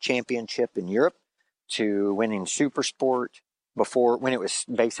Cup championship in Europe to winning Super Sport before, when it was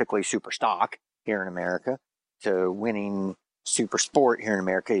basically Super Stock here in America, to winning Super Sport here in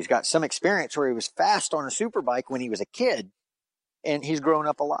America. He's got some experience where he was fast on a super bike when he was a kid, and he's grown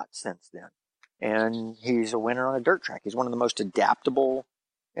up a lot since then. And he's a winner on a dirt track. He's one of the most adaptable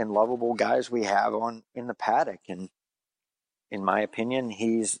and lovable guys we have in the paddock. And in my opinion,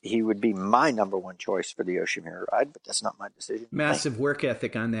 he would be my number one choice for the Yoshimura ride, but that's not my decision. Massive work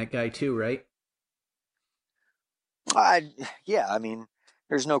ethic on that guy too, right? Yeah, I mean,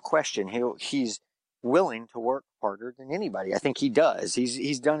 there's no question. He's willing to work harder than anybody. I think he does.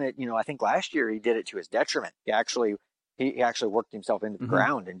 He's done it. I think last year he did it to his detriment. He actually worked himself into the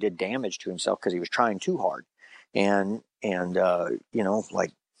ground and did damage to himself because he was trying too hard. And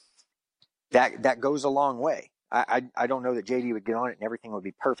like that goes a long way. I don't know that JD would get on it and everything would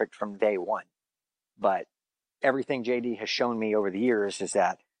be perfect from day one, but everything JD has shown me over the years is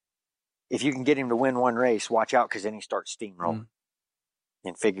that if you can get him to win one race, watch out, because then he starts steamrolling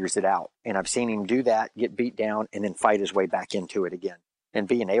and figures it out. And I've seen him do that, get beat down, and then fight his way back into it again. And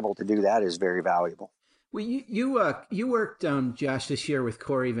being able to do that is very valuable. Well, you worked, Josh, this year with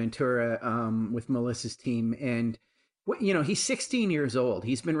Corey Ventura, with Melissa's team, and he's 16 years old.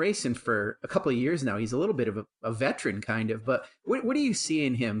 He's been racing for a couple of years now. He's a little bit of a veteran, kind of. But what do you see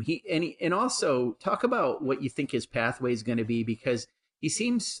in him? And also talk about what you think his pathway is going to be, because he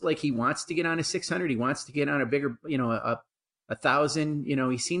seems like he wants to get on a 600. He wants to get on a bigger, a 1,000.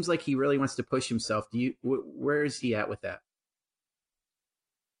 He seems like he really wants to push himself. Where is he at with that?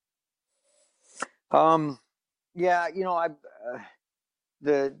 Yeah,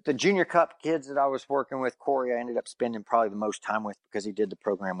 the Junior Cup kids that I was working with, Corey, I ended up spending probably the most time with because he did the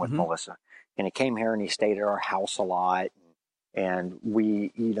program with Melissa, and he came here and he stayed at our house a lot. And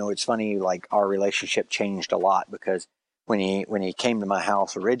we, it's funny, like our relationship changed a lot because when he came to my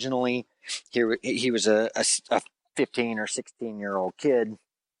house originally, he was a 15 or 16-year-old kid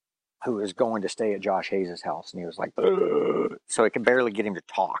who was going to stay at Josh Hayes' house, and he was like, ugh. So I could barely get him to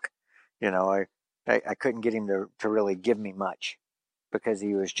talk. I couldn't get him to really give me much because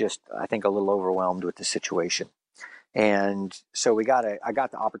he was just, I think, a little overwhelmed with the situation. And so I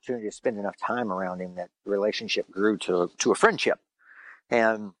got the opportunity to spend enough time around him that the relationship grew to a friendship.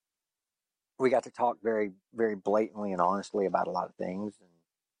 And we got to talk very, very blatantly and honestly about a lot of things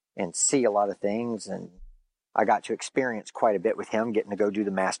and see a lot of things. And I got to experience quite a bit with him, getting to go do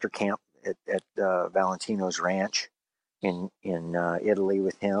the master camp at Valentino's ranch in Italy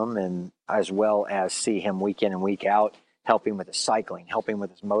with him, and as well as see him week in and week out, helping with his cycling, helping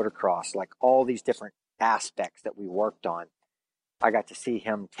with his motocross, like all these different aspects that we worked on. I got to see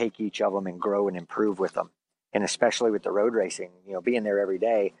him take each of them and grow and improve with them. And especially with the road racing, being there every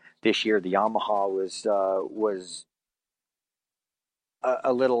day. This year, the Yamaha was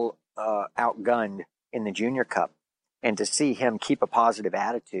a little outgunned in the Junior Cup, and to see him keep a positive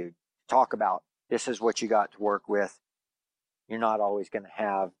attitude, talk about this is what you got to work with. You're not always going to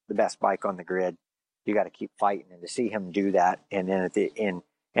have the best bike on the grid. You got to keep fighting, and to see him do that, and then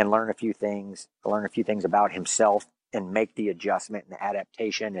and learn a few things about himself, and make the adjustment and the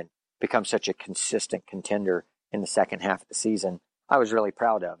adaptation, and become such a consistent contender in the second half of the season, I was really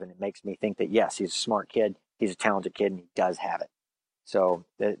proud of. And it makes me think that, yes, he's a smart kid, he's a talented kid, and he does have it. So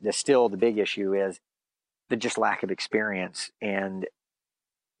the big issue is the just lack of experience and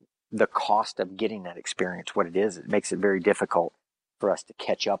the cost of getting that experience. What it is, it makes it very difficult for us to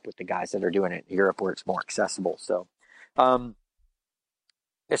catch up with the guys that are doing it in Europe where it's more accessible. So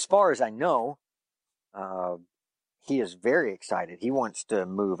as far as I know, he is very excited. He wants to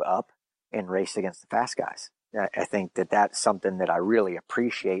move up and race against the fast guys. I think that that's something that I really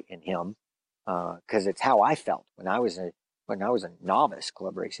appreciate in him, because it's how I felt when I was a novice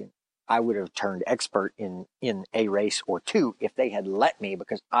club racing. I would have turned expert in a race or two if they had let me,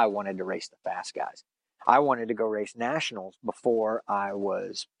 because I wanted to race the fast guys. I wanted to go race nationals before I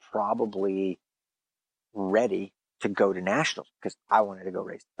was probably ready to go to nationals, because I wanted to go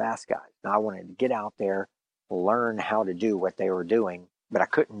race the fast guys. And I wanted to get out there, learn how to do what they were doing, but I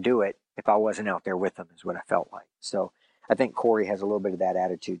couldn't do it if I wasn't out there with them, is what I felt like. So I think Corey has a little bit of that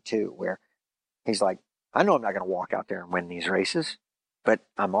attitude too, where he's like, I know I'm not going to walk out there and win these races, but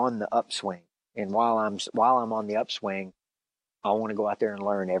I'm on the upswing. And while I'm on the upswing, I want to go out there and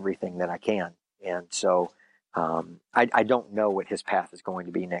learn everything that I can. And so I don't know what his path is going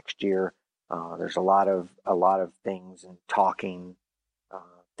to be next year. There's a lot of things and talking,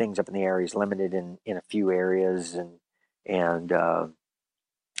 things up in the air. He's limited in a few areas, and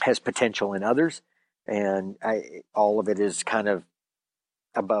has potential in others, and all of it is kind of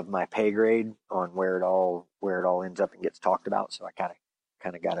above my pay grade on where it all ends up and gets talked about. So I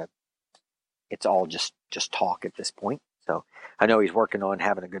kind of gotta. It's all just talk at this point. So I know he's working on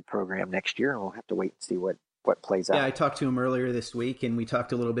having a good program next year, and we'll have to wait and see what plays out. Yeah, I talked to him earlier this week, and we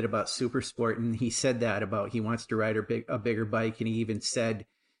talked a little bit about super sport, and he said that about he wants to ride a bigger bike, and he even said,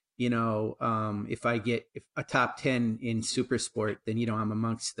 if I get a top 10 in super sport, then I'm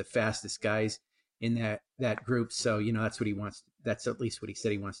amongst the fastest guys in that group. So that's what he wants. That's at least what he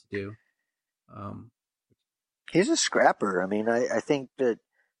said he wants to do. He's a scrapper. I mean, I think that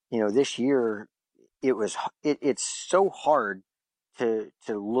this year it's so hard to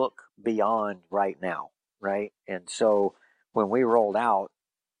look beyond right now, right? And so when we rolled out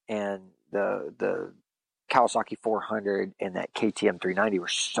and the Kawasaki 400 and that KTM 390 were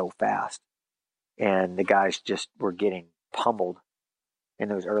so fast, and the guys just were getting pummeled in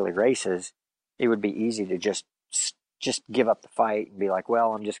those early races, it would be easy to just give up the fight and be like,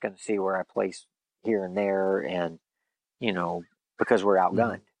 well, I'm just going to see where I place here and there, and because we're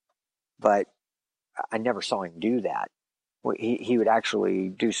outgunned. But I never saw him do that. He would actually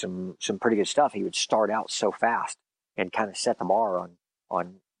do some pretty good stuff. He would start out so fast and kind of set the bar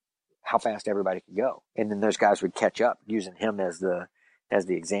on how fast everybody could go, and then those guys would catch up using him as the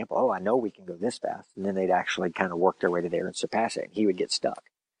example. Oh, I know we can go this fast, and then they'd actually kind of work their way to there and surpass it. And he would get stuck,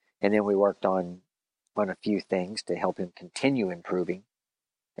 and then we worked on a few things to help him continue improving,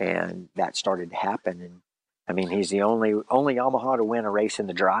 and that started to happen. And I mean, he's the only Yamaha to win a race in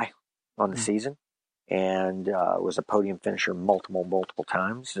the dry on the season, and was a podium finisher multiple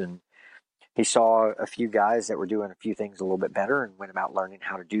times. And he saw a few guys that were doing a few things a little bit better and went about learning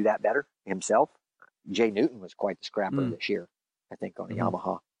how to do that better himself. Jay Newton was quite the scrapper this year, I think, on a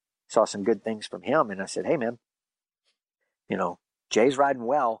Yamaha. Saw some good things from him, and I said, hey, man, Jay's riding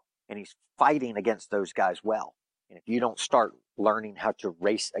well, and he's fighting against those guys well. And if you don't start learning how to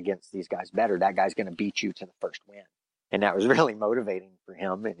race against these guys better, that guy's going to beat you to the first win. And that was really motivating for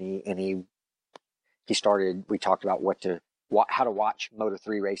him. And he started, we talked about how to watch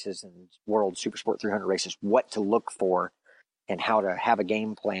Moto3 races and World Supersport 300 races, what to look for, and how to have a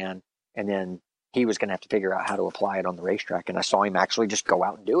game plan. And then he was going to have to figure out how to apply it on the racetrack. And I saw him actually just go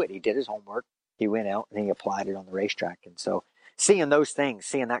out and do it. He did his homework. He went out and he applied it on the racetrack. And so seeing those things,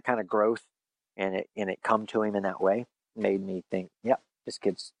 seeing that kind of growth and it come to him in that way made me think, yep, this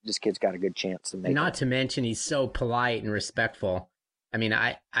kid's got a good chance to make it. Not to mention he's so polite and respectful. I mean,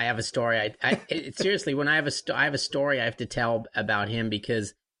 I have a story. Seriously, when I have a story I have to tell about him,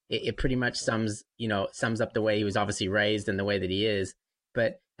 because it pretty much sums up the way he was obviously raised and the way that he is.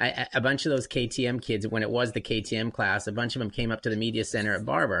 But a bunch of those KTM kids, when it was the KTM class, a bunch of them came up to the media center at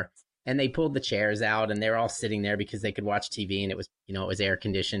Barber, and they pulled the chairs out, and they were all sitting there because they could watch TV, and it was it was air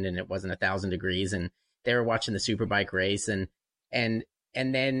conditioned and it wasn't 1,000 degrees, and they were watching the Superbike race, and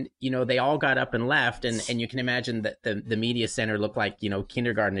then, they all got up and left, and you can imagine that the media center looked like,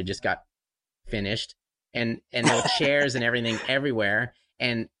 kindergarten had just got finished, and there were chairs and everything everywhere.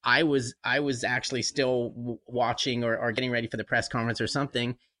 And I was actually still watching or getting ready for the press conference or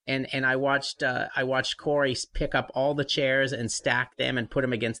something. And I watched Corey pick up all the chairs and stack them and put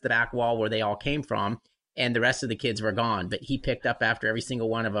them against the back wall where they all came from. And the rest of the kids were gone, but he picked up after every single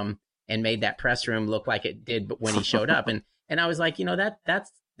one of them and made that press room look like it did when he showed up. And I was like,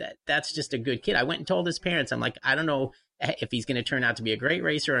 that's just a good kid. I went and told his parents, I'm like, I don't know if he's going to turn out to be a great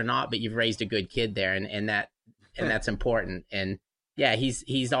racer or not, but you've raised a good kid there, and that's important. And yeah,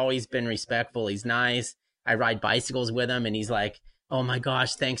 he's always been respectful. He's nice. I ride bicycles with him, and he's like, oh my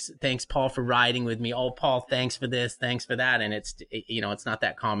gosh, thanks Paul for riding with me. Oh, Paul, thanks for this, thanks for that. And it's not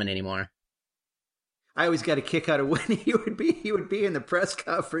that common anymore. I always got a kick out of when he would be in the press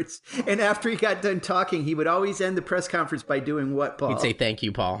conference, and after he got done talking, he would always end the press conference by doing what, Paul? He'd say, "Thank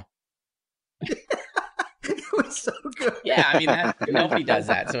you, Paul." It was so good. Yeah, I mean, nobody does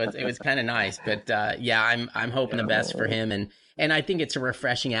that, so it was kind of nice. But yeah, I'm hoping the best for him, and I think it's a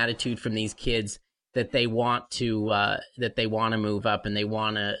refreshing attitude from these kids that they want to move up, and they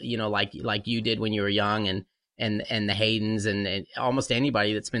want to, like you did when you were young, and the Haydens and almost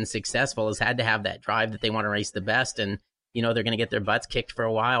anybody that's been successful has had to have that drive that they want to race the best. And, they're going to get their butts kicked for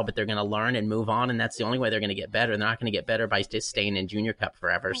a while, but they're going to learn and move on. And that's the only way they're going to get better. And they're not going to get better by just staying in Junior Cup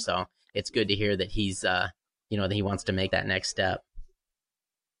forever. So it's good to hear that he's, that he wants to make that next step.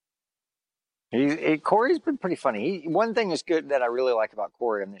 Corey's been pretty funny. One thing is good that I really like about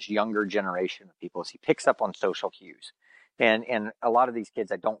Corey and this younger generation of people is he picks up on social cues. And a lot of these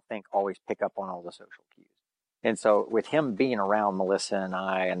kids I don't think always pick up on all the social cues. And so with him being around Melissa and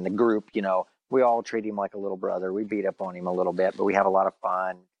I and the group, we all treat him like a little brother. We beat up on him a little bit, but we have a lot of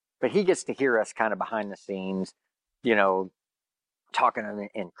fun. but he gets to hear us kind of behind the scenes, talking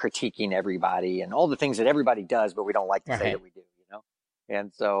and critiquing everybody and all the things that everybody does, but we don't like to say that we do,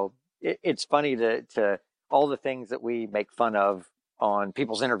 And so it's funny to all the things that we make fun of on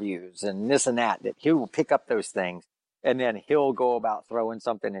people's interviews and this and that he will pick up those things and then he'll go about throwing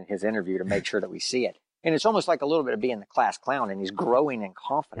something in his interview to make sure that we see it. And it's almost like a little bit of being the class clown, and he's growing in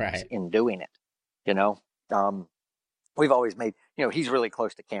confidence in doing it. We've always made, he's really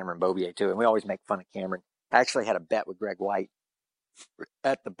close to Cameron Beaubier too. And we always make fun of Cameron. I actually had a bet with Greg White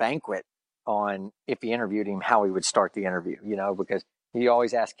at the banquet on if he interviewed him, how he would start the interview, because he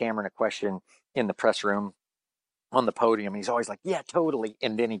always asked Cameron a question in the press room on the podium. He's always like, yeah, totally.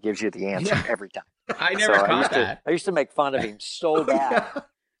 And then he gives you the answer every time. I never caught that. I used to make fun of him so bad.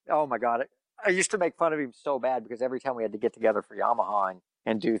 Oh my God. I used to make fun of him so bad because every time we had to get together for Yamaha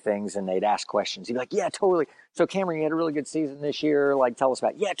and do things and they'd ask questions, he'd be like, yeah, totally. So Cameron, you had a really good season this year. Like, tell us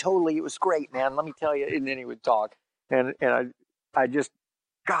about it. Yeah, totally. It was great, man. Let me tell you. And then he would talk. And I just,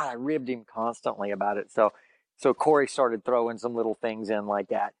 God, I ribbed him constantly about it. So Corey started throwing some little things in like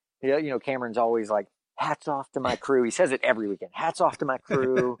that. Cameron's always like, hats off to my crew. He says it every weekend. Hats off to my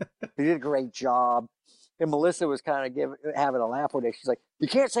crew. They did a great job. And Melissa was kind of having a laugh one day. She's like, you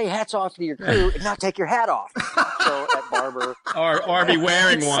can't say hats off to your crew and not take your hat off. So at Barber. Or be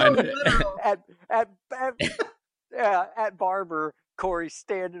wearing one. At Barber, Corey's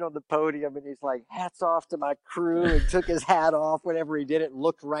standing on the podium and he's like, hats off to my crew, and took his hat off whenever he did it and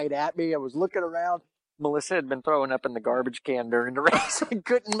looked right at me. I was looking around. Melissa had been throwing up in the garbage can during the race and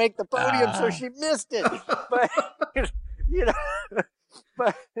couldn't make the podium, so she missed it.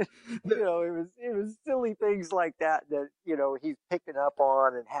 But it was silly things like that he's picking up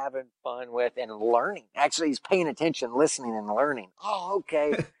on and having fun with and learning. Actually, he's paying attention, listening, and learning. Oh,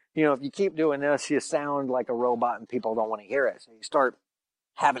 okay. If you keep doing this, you sound like a robot and people don't want to hear it. So you start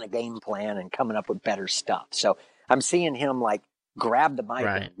having a game plan and coming up with better stuff. So I'm seeing him like grab the mic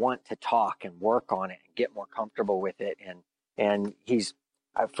and want to talk and work on it and get more comfortable with it. And he's,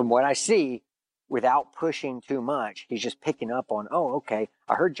 from what I see, without pushing too much, he's just picking up on, oh, okay,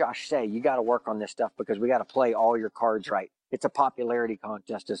 I heard Josh say you got to work on this stuff because we got to play all your cards right. It's a popularity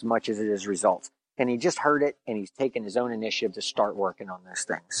contest as much as it is results. And he just heard it, and he's taken his own initiative to start working on those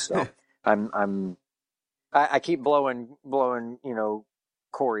things. So I keep blowing,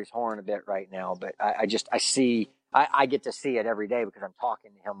 Corey's horn a bit right now, but I get to see it every day because I'm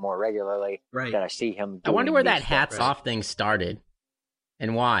talking to him more regularly. Right. That I see him. I wonder where that hats off thing started,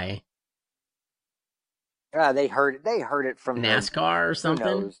 and why. They heard it from NASCAR or something.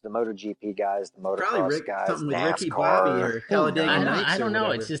 Who knows? The MotoGP guys, the motocross guys, something with NASCAR. Ricky Bobby or Talladega Nights. I don't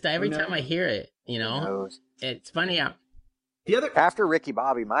know. It's just every time I hear it, it's funny. After Ricky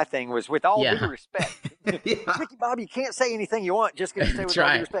Bobby, my thing was with all due respect. Ricky Bobby, you can't say anything you want just because you say with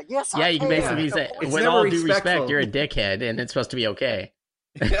all due respect. Yes, you can basically say with all due respect, you're a dickhead, and it's supposed to be okay.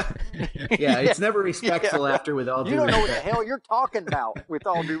 It's never respectful after with all due respect. You don't know what the hell you're talking about with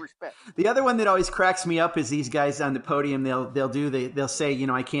all due respect. The other one that always cracks me up is these guys on the podium. They'll say,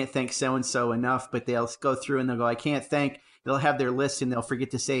 I can't thank so-and-so enough, but they'll go through and they'll go, I can't thank. They'll have their list and they'll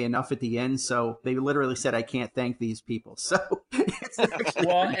forget to say enough at the end. So they literally said, I can't thank these people. So there's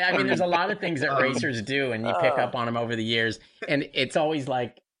a lot of things that racers do and you pick up on them over the years. And it's always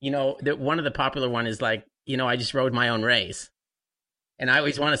like, one of the popular one is like, I just rode my own race. And I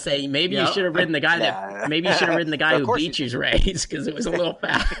always want to say, maybe you should have ridden the guy who beat you's race because it was a little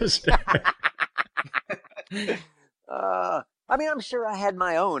faster. I'm sure I had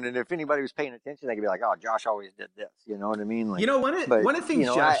my own, and if anybody was paying attention, they could be like, "Oh, Josh always did this." You know what I mean? Like, one of the things,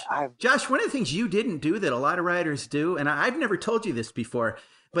 Josh, one of the things you didn't do that a lot of riders do, and I've never told you this before,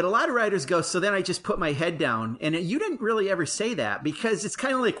 but a lot of riders go, so then I just put my head down, and you didn't really ever say that because it's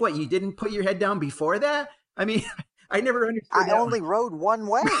kind of like, what, you didn't put your head down before that? I mean. I never understood. I only rode one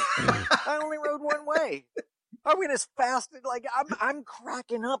way. I went as fast as I'm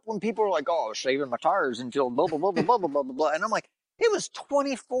cracking up when people are like, "Oh, saving my tires until blah blah blah blah blah blah blah," and I'm like, it was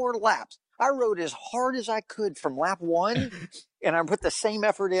 24 laps. I rode as hard as I could from lap 1, and I put the same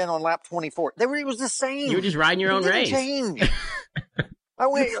effort in on lap 24. It was the same. You were just riding your own race. Change. I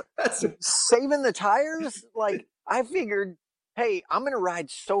went saving the tires. Like I figured. Hey, I'm going to ride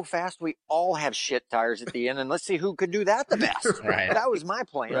so fast we all have shit tires at the end, and let's see who could do that the best. Right. That was my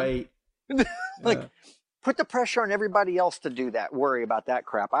plan. Right. Put the pressure on everybody else to do that. Worry about that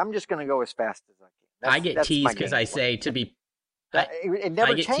crap. I'm just going to go as fast as I can. I get teased because I say to be. It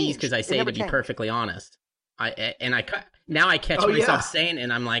never changed. I get teased because I say to be perfectly honest. Now I catch myself saying it,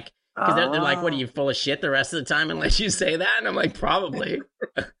 and I'm like, because they're like, "What are you full of shit the rest of the time unless you say that?" And I'm like, probably.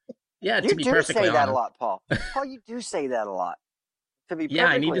 Yeah, to be perfectly honest. You do say that a lot, Paul. Paul, you do say that a lot. To be Yeah,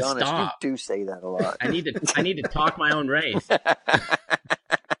 I need perfectly to honest, stop. you do say that a lot. I need to talk my own race.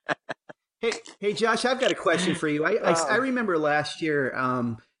 Hey, Josh, I've got a question for you. I remember last year,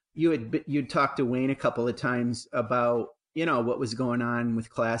 you'd talked to Wayne a couple of times about what was going on with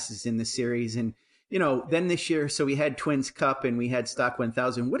classes in the series, and then this year, so we had Twins Cup and we had Stock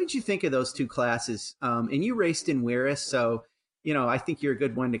 1000. What did you think of those two classes? And you raced in Weiris, so I think you're a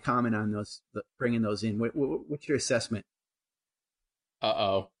good one to comment on those, bringing those in. What's your assessment?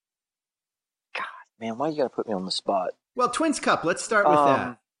 Uh-oh. God, man, why you got to put me on the spot? Well, Twins Cup. Let's start with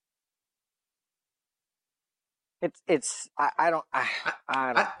that. I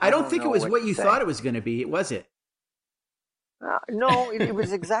don't think it was what you thought it was going to be. Was it? No, it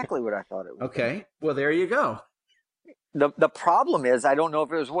was exactly what I thought it was. Okay. Well, there you go. The problem is I don't know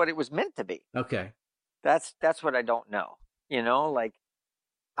if it was what it was meant to be. Okay. That's what I don't know. Like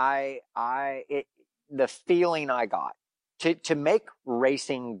the feeling I got to make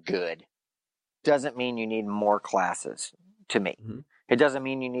racing good doesn't mean you need more classes to me. Mm-hmm. It doesn't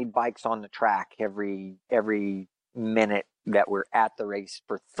mean you need bikes on the track every minute that we're at the race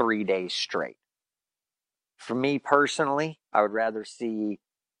for 3 days straight. For me personally, I would rather see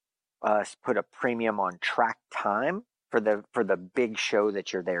us put a premium on track time for the big show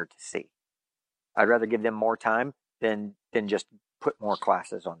that you're there to see. I'd rather give them more time than just put more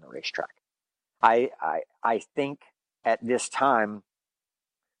classes on the racetrack. I think at this time,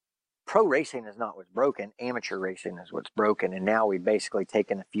 pro racing is not what's broken. Amateur racing is what's broken. And now we've basically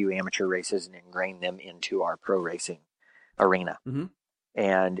taken a few amateur races and ingrained them into our pro racing arena. Mm-hmm.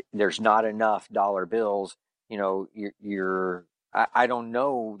 And there's not enough dollar bills. I don't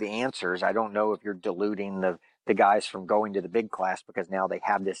know the answers. I don't know if you're diluting the guys from going to the big class because now they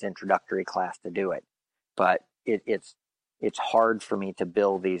have this introductory class to do it. But it's hard for me to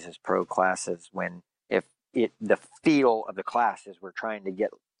build these as pro classes when the feel of the class is we're trying to get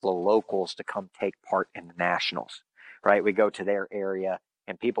the locals to come take part in the nationals, right? We go to their area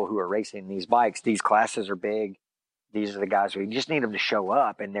and people who are racing these bikes, these classes are big. These are the guys we just need them to show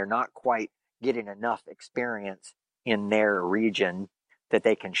up, and they're not quite getting enough experience in their region that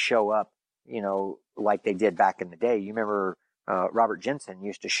they can show up, like they did back in the day. You remember Robert Jensen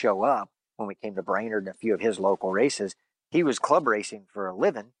used to show up when we came to Brainerd and a few of his local races. He was club racing for a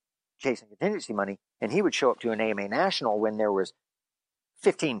living, chasing contingency money, and he would show up to an AMA National when there was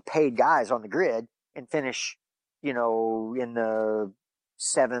 15 paid guys on the grid and finish, in the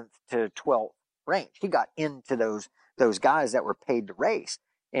 7th to 12th range. He got into those guys that were paid to race,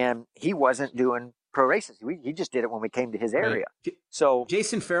 and he wasn't doing pro races. He just did it when we came to his area. Right. So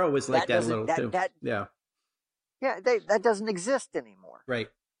Jason Farrell was like that a little too. That doesn't exist anymore. Right.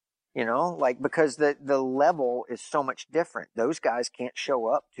 Because the level is so much different. Those guys can't show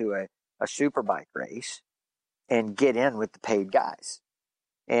up to a superbike race and get in with the paid guys.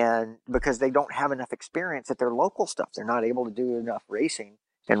 And because they don't have enough experience at their local stuff, they're not able to do enough racing,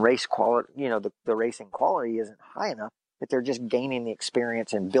 and race quality, the racing quality isn't high enough that they're just gaining the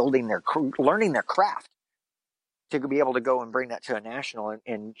experience and learning their craft to be able to go and bring that to a national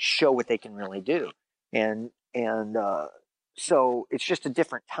and show what they can really do. So it's just a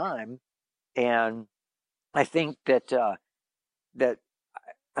different time. And I think that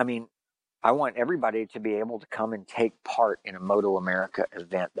I want everybody to be able to come and take part in a Moto America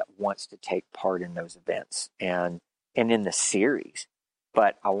event that wants to take part in those events and in the series.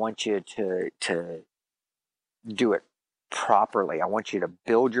 But I want you to do it properly. I want you to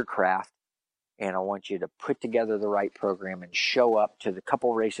build your craft, and I want you to put together the right program and show up to the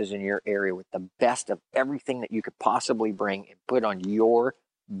couple races in your area with the best of everything that you could possibly bring and put on your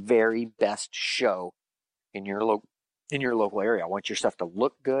very best show in your local area. I want your stuff to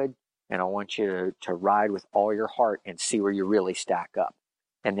look good, and I want you to ride with all your heart and see where you really stack up.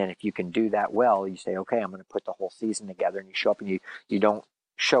 And then if you can do that well, you say, okay, I'm going to put the whole season together, and you show up and you don't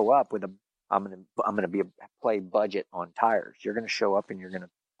show up with I'm going to play budget on tires. You're going to show up and you're going to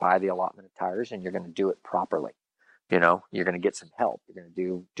buy the allotment of tires, and you're going to do it properly. You're going to get some help. You're going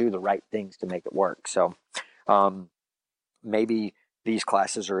to do the right things to make it work. So maybe these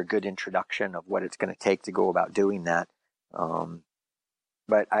classes are a good introduction of what it's going to take to go about doing that.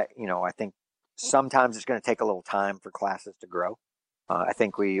 But I think sometimes it's going to take a little time for classes to grow. I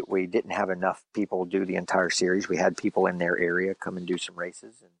think we didn't have enough people do the entire series. We had people in their area come and do some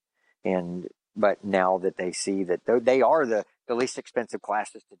races, but now that they see that they are the least expensive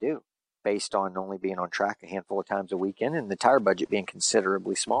classes to do, based on only being on track a handful of times a weekend and the tire budget being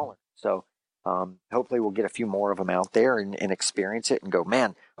considerably smaller. So hopefully we'll get a few more of them out there and experience it and go,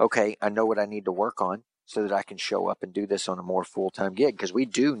 man, okay, I know what I need to work on so that I can show up and do this on a more full-time gig, because we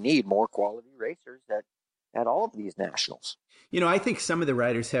do need more quality racers that at all of these nationals. I think some of the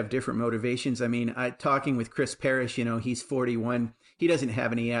riders have different motivations. I mean, talking with Chris Parrish, he's 41. He doesn't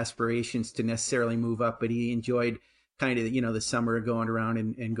have any aspirations to necessarily move up, but he enjoyed kind of, the summer going around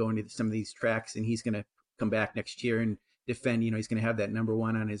and going to some of these tracks. And he's going to come back next year and defend, he's going to have that number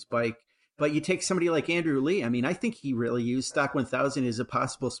one on his bike. But you take somebody like Andrew Lee. I mean, I think he really used Stock 1000 as a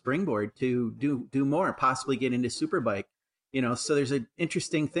possible springboard to do more and possibly get into Superbike. So there's an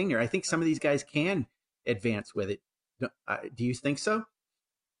interesting thing there. I think some of these guys can advance with it. Do you think so?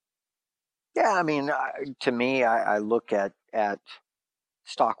 Yeah, I mean, to me, I look at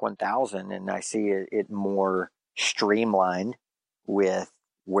Stock 1000 and I see it more streamlined with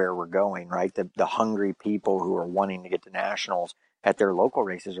where we're going, right? The hungry people who are wanting to get to nationals at their local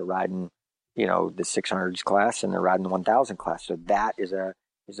races are riding, the 600s class and they're riding the 1000 class. So that is a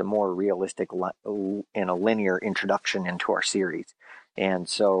more realistic and a linear introduction into our series. And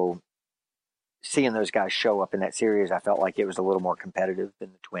so seeing those guys show up in that series, I felt like it was a little more competitive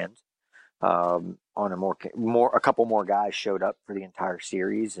than the twins. On a couple more guys showed up for the entire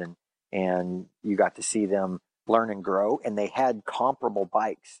series, and you got to see them learn and grow. And they had comparable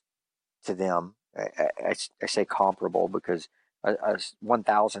bikes to them. I say comparable because a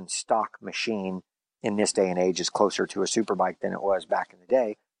 1000 stock machine in this day and age is closer to a super bike than it was back in the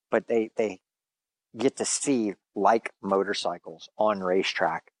day. But they get to see like motorcycles on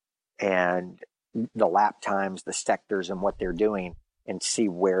racetrack and the lap times, the sectors, and what they're doing, and see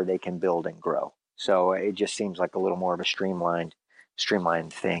where they can build and grow. So it just seems like a little more of a streamlined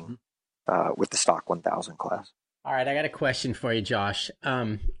thing with the Stock 1000 class. All right, I got a question for you, Josh.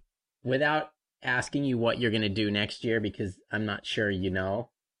 Without asking you what you're going to do next year, because I'm not sure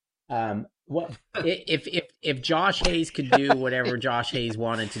what if Josh Hayes could do whatever Josh Hayes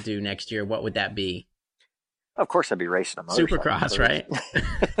wanted to do next year, what would that be? Of course, I'd be racing a motorcycle. Supercross, right?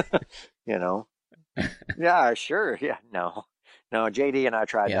 Yeah, sure. Yeah, no, JD and I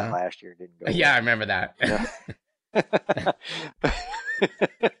tried that last year. Didn't go. Yeah, I remember that.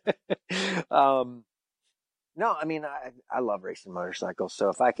 No, I mean, I love racing motorcycles. So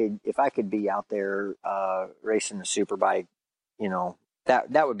if I could be out there racing the superbike,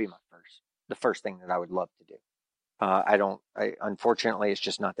 that would be the first thing that I would love to do. Unfortunately, it's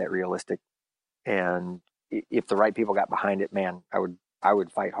just not that realistic. And if the right people got behind it, man, I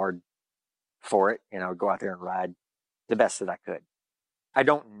would fight hard for it, and I would go out there and ride the best that I could. I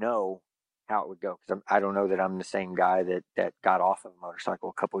don't know how it would go because I don't know that I'm the same guy that got off of a motorcycle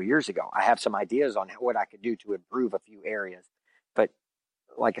a couple of years ago. I have some ideas on what I could do to improve a few areas, but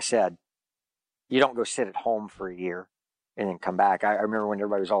like I said, you don't go sit at home for a year and then come back. I remember when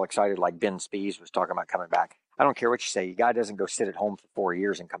everybody was all excited, like Ben Spies was talking about coming back. I don't care what you say. A guy doesn't go sit at home for 4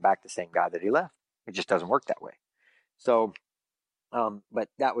 years and come back the same guy that he left. It just doesn't work that way. So, but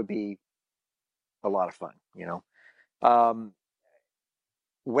that would be a lot of fun,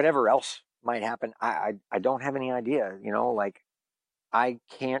 whatever else might happen, I don't have any idea, like I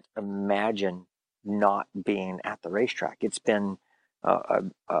can't imagine not being at the racetrack. It's been a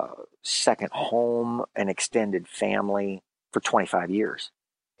second home, an extended family for 25 years.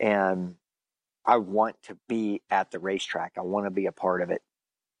 And I want to be at the racetrack. I want to be a part of it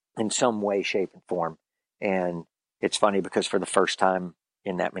in some way, shape, and form. And it's funny because for the first time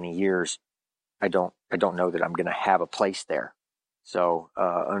in that many years, I don't know that I'm going to have a place there. So,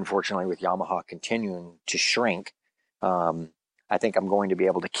 unfortunately, with Yamaha continuing to shrink, I think I'm going to be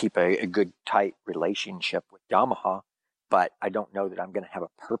able to keep a good, tight relationship with Yamaha, but I don't know that I'm going to have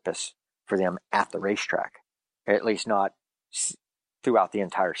a purpose for them at the racetrack, at least not throughout the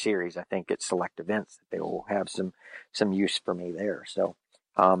entire series. I think at select events that they will have some use for me there. So,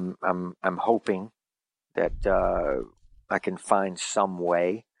 I'm hoping that I can find some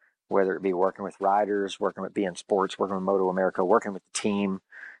way, whether it be working with riders, working with BN Sports, working with Moto America, working with the team,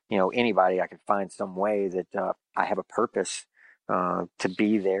 anybody, I can find some way that I have a purpose to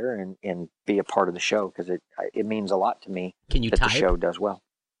be there and be a part of the show, because it means a lot to me. Can you that type? The show does well.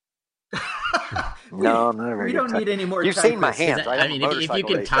 No, I'm not very We good. don't need any more. You've seen my hands. I mean, if you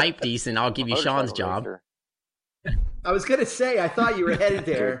can type decent, I'll give you Sean's job. I was going to say, I thought you were headed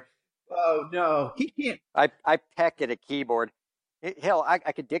there. Oh no, he can't. I peck at a keyboard. Hell, I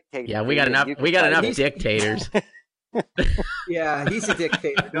could dictate. Yeah, we got enough. We got enough dictators. Yeah, he's a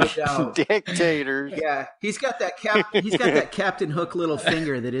dictator, no doubt. Dictators. Yeah, he's got that Captain Hook little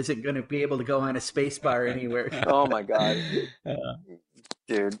finger that isn't going to be able to go on a space bar anywhere. Oh my god,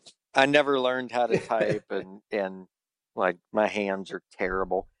 dude! I never learned how to type, and like my hands are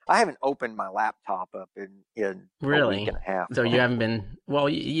terrible. I haven't opened my laptop up in really? a week and a half. So you haven't been. Well,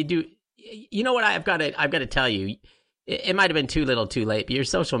 you do. You know what I've got to tell you. it might have been too little too late, but your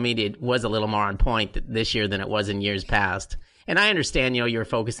social media was a little more on point this year than it was in years past. And I understand, you're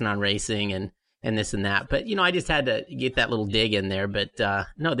focusing on racing and this and that, but I just had to get that little dig in there. But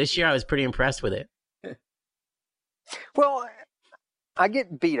no, this year I was pretty impressed with it. Well, I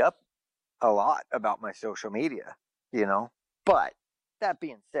get beat up a lot about my social media, but that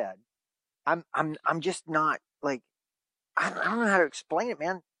being said, I'm just not like, I don't know how to explain it,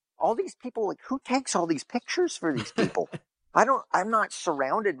 man. All these people, like, who takes all these pictures for these people? I'm not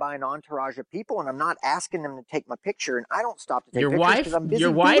surrounded by an entourage of people, and I'm not asking them to take my picture, and I don't stop to take pictures because I'm busy.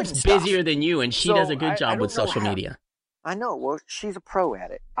 Your wife's busier than you, and she does a good job with social media. I know. Well, she's a pro at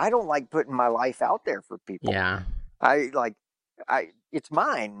it. I don't like putting my life out there for people. Yeah. It's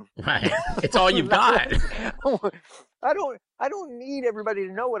mine. Right. It's all you've got. I don't need everybody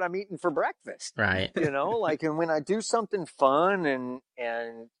to know what I'm eating for breakfast. Right. And when I do something fun and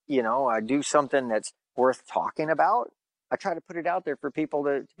I do something that's worth talking about, I try to put it out there for people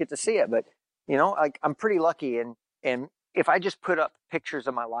to get to see it. But, I'm pretty lucky. And if I just put up pictures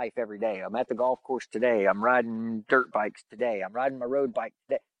of my life every day, I'm at the golf course today, I'm riding dirt bikes today, I'm riding my road bike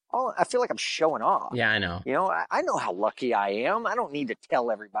today. I feel like I'm showing off. Yeah, I know. I know how lucky I am. I don't need to tell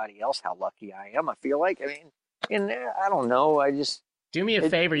everybody else how lucky I am. I feel like, and I don't know. I just do me a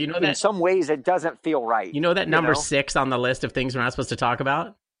favor. That in some ways it doesn't feel right. That number 6 on the list of things we're not supposed to talk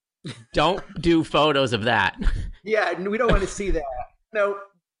about. Don't do photos of that. Yeah, we don't want to see that. Nope.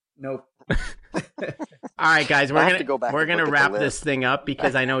 All right, guys, we're gonna wrap this thing up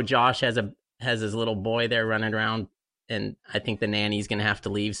because I know Josh has his little boy there running around. And I think the nanny's going to have to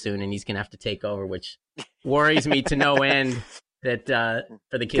leave soon, and he's going to have to take over, which worries me to no end. That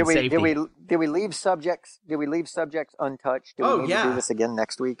for the kids' safety. Did we leave subjects? Did we leave subjects untouched? Do we need to do this again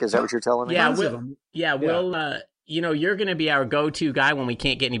next week? Is that what you're telling me? Yeah, we'll. You're going to be our go-to guy when we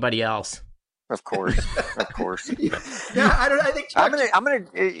can't get anybody else. Of course. Yeah, I think I'm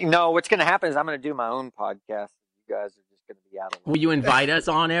gonna. What's going to happen is I'm going to do my own podcast. You guys are just going to be out of it. Will you invite us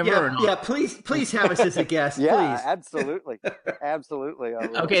on ever? Or not? Yeah, please have us as a guest. Yeah, please. Absolutely.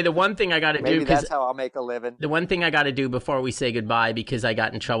 Okay, the one thing I got to do, maybe that's how I'll make a living. The one thing I got to do before we say goodbye, because I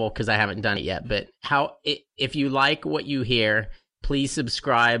got in trouble because I haven't done it yet. But if you like what you hear, please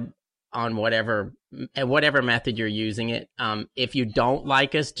subscribe on whatever method you're using it. If you don't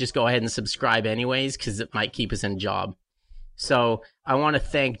like us, just go ahead and subscribe anyways, because it might keep us in a job. So I want to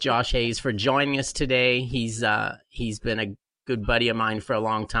thank Josh Hayes for joining us today. He's been a good buddy of mine for a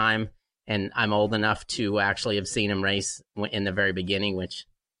long time, and I'm old enough to actually have seen him race in the very beginning, which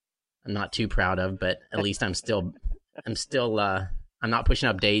I'm not too proud of, but at least I'm not pushing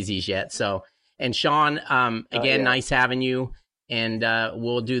up daisies yet. So, and Sean, again, nice having you, and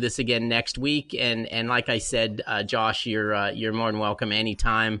we'll do this again next week. And like I said, Josh, you're more than welcome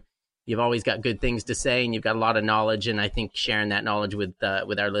anytime. You've always got good things to say, and you've got a lot of knowledge, and I think sharing that knowledge with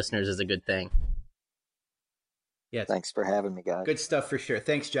our listeners is a good thing. Yeah. Thanks for having me, guys. Good stuff for sure.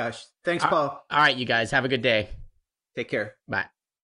 Thanks, Josh. Thanks, Paul. All right, you guys. Have a good day. Take care. Bye.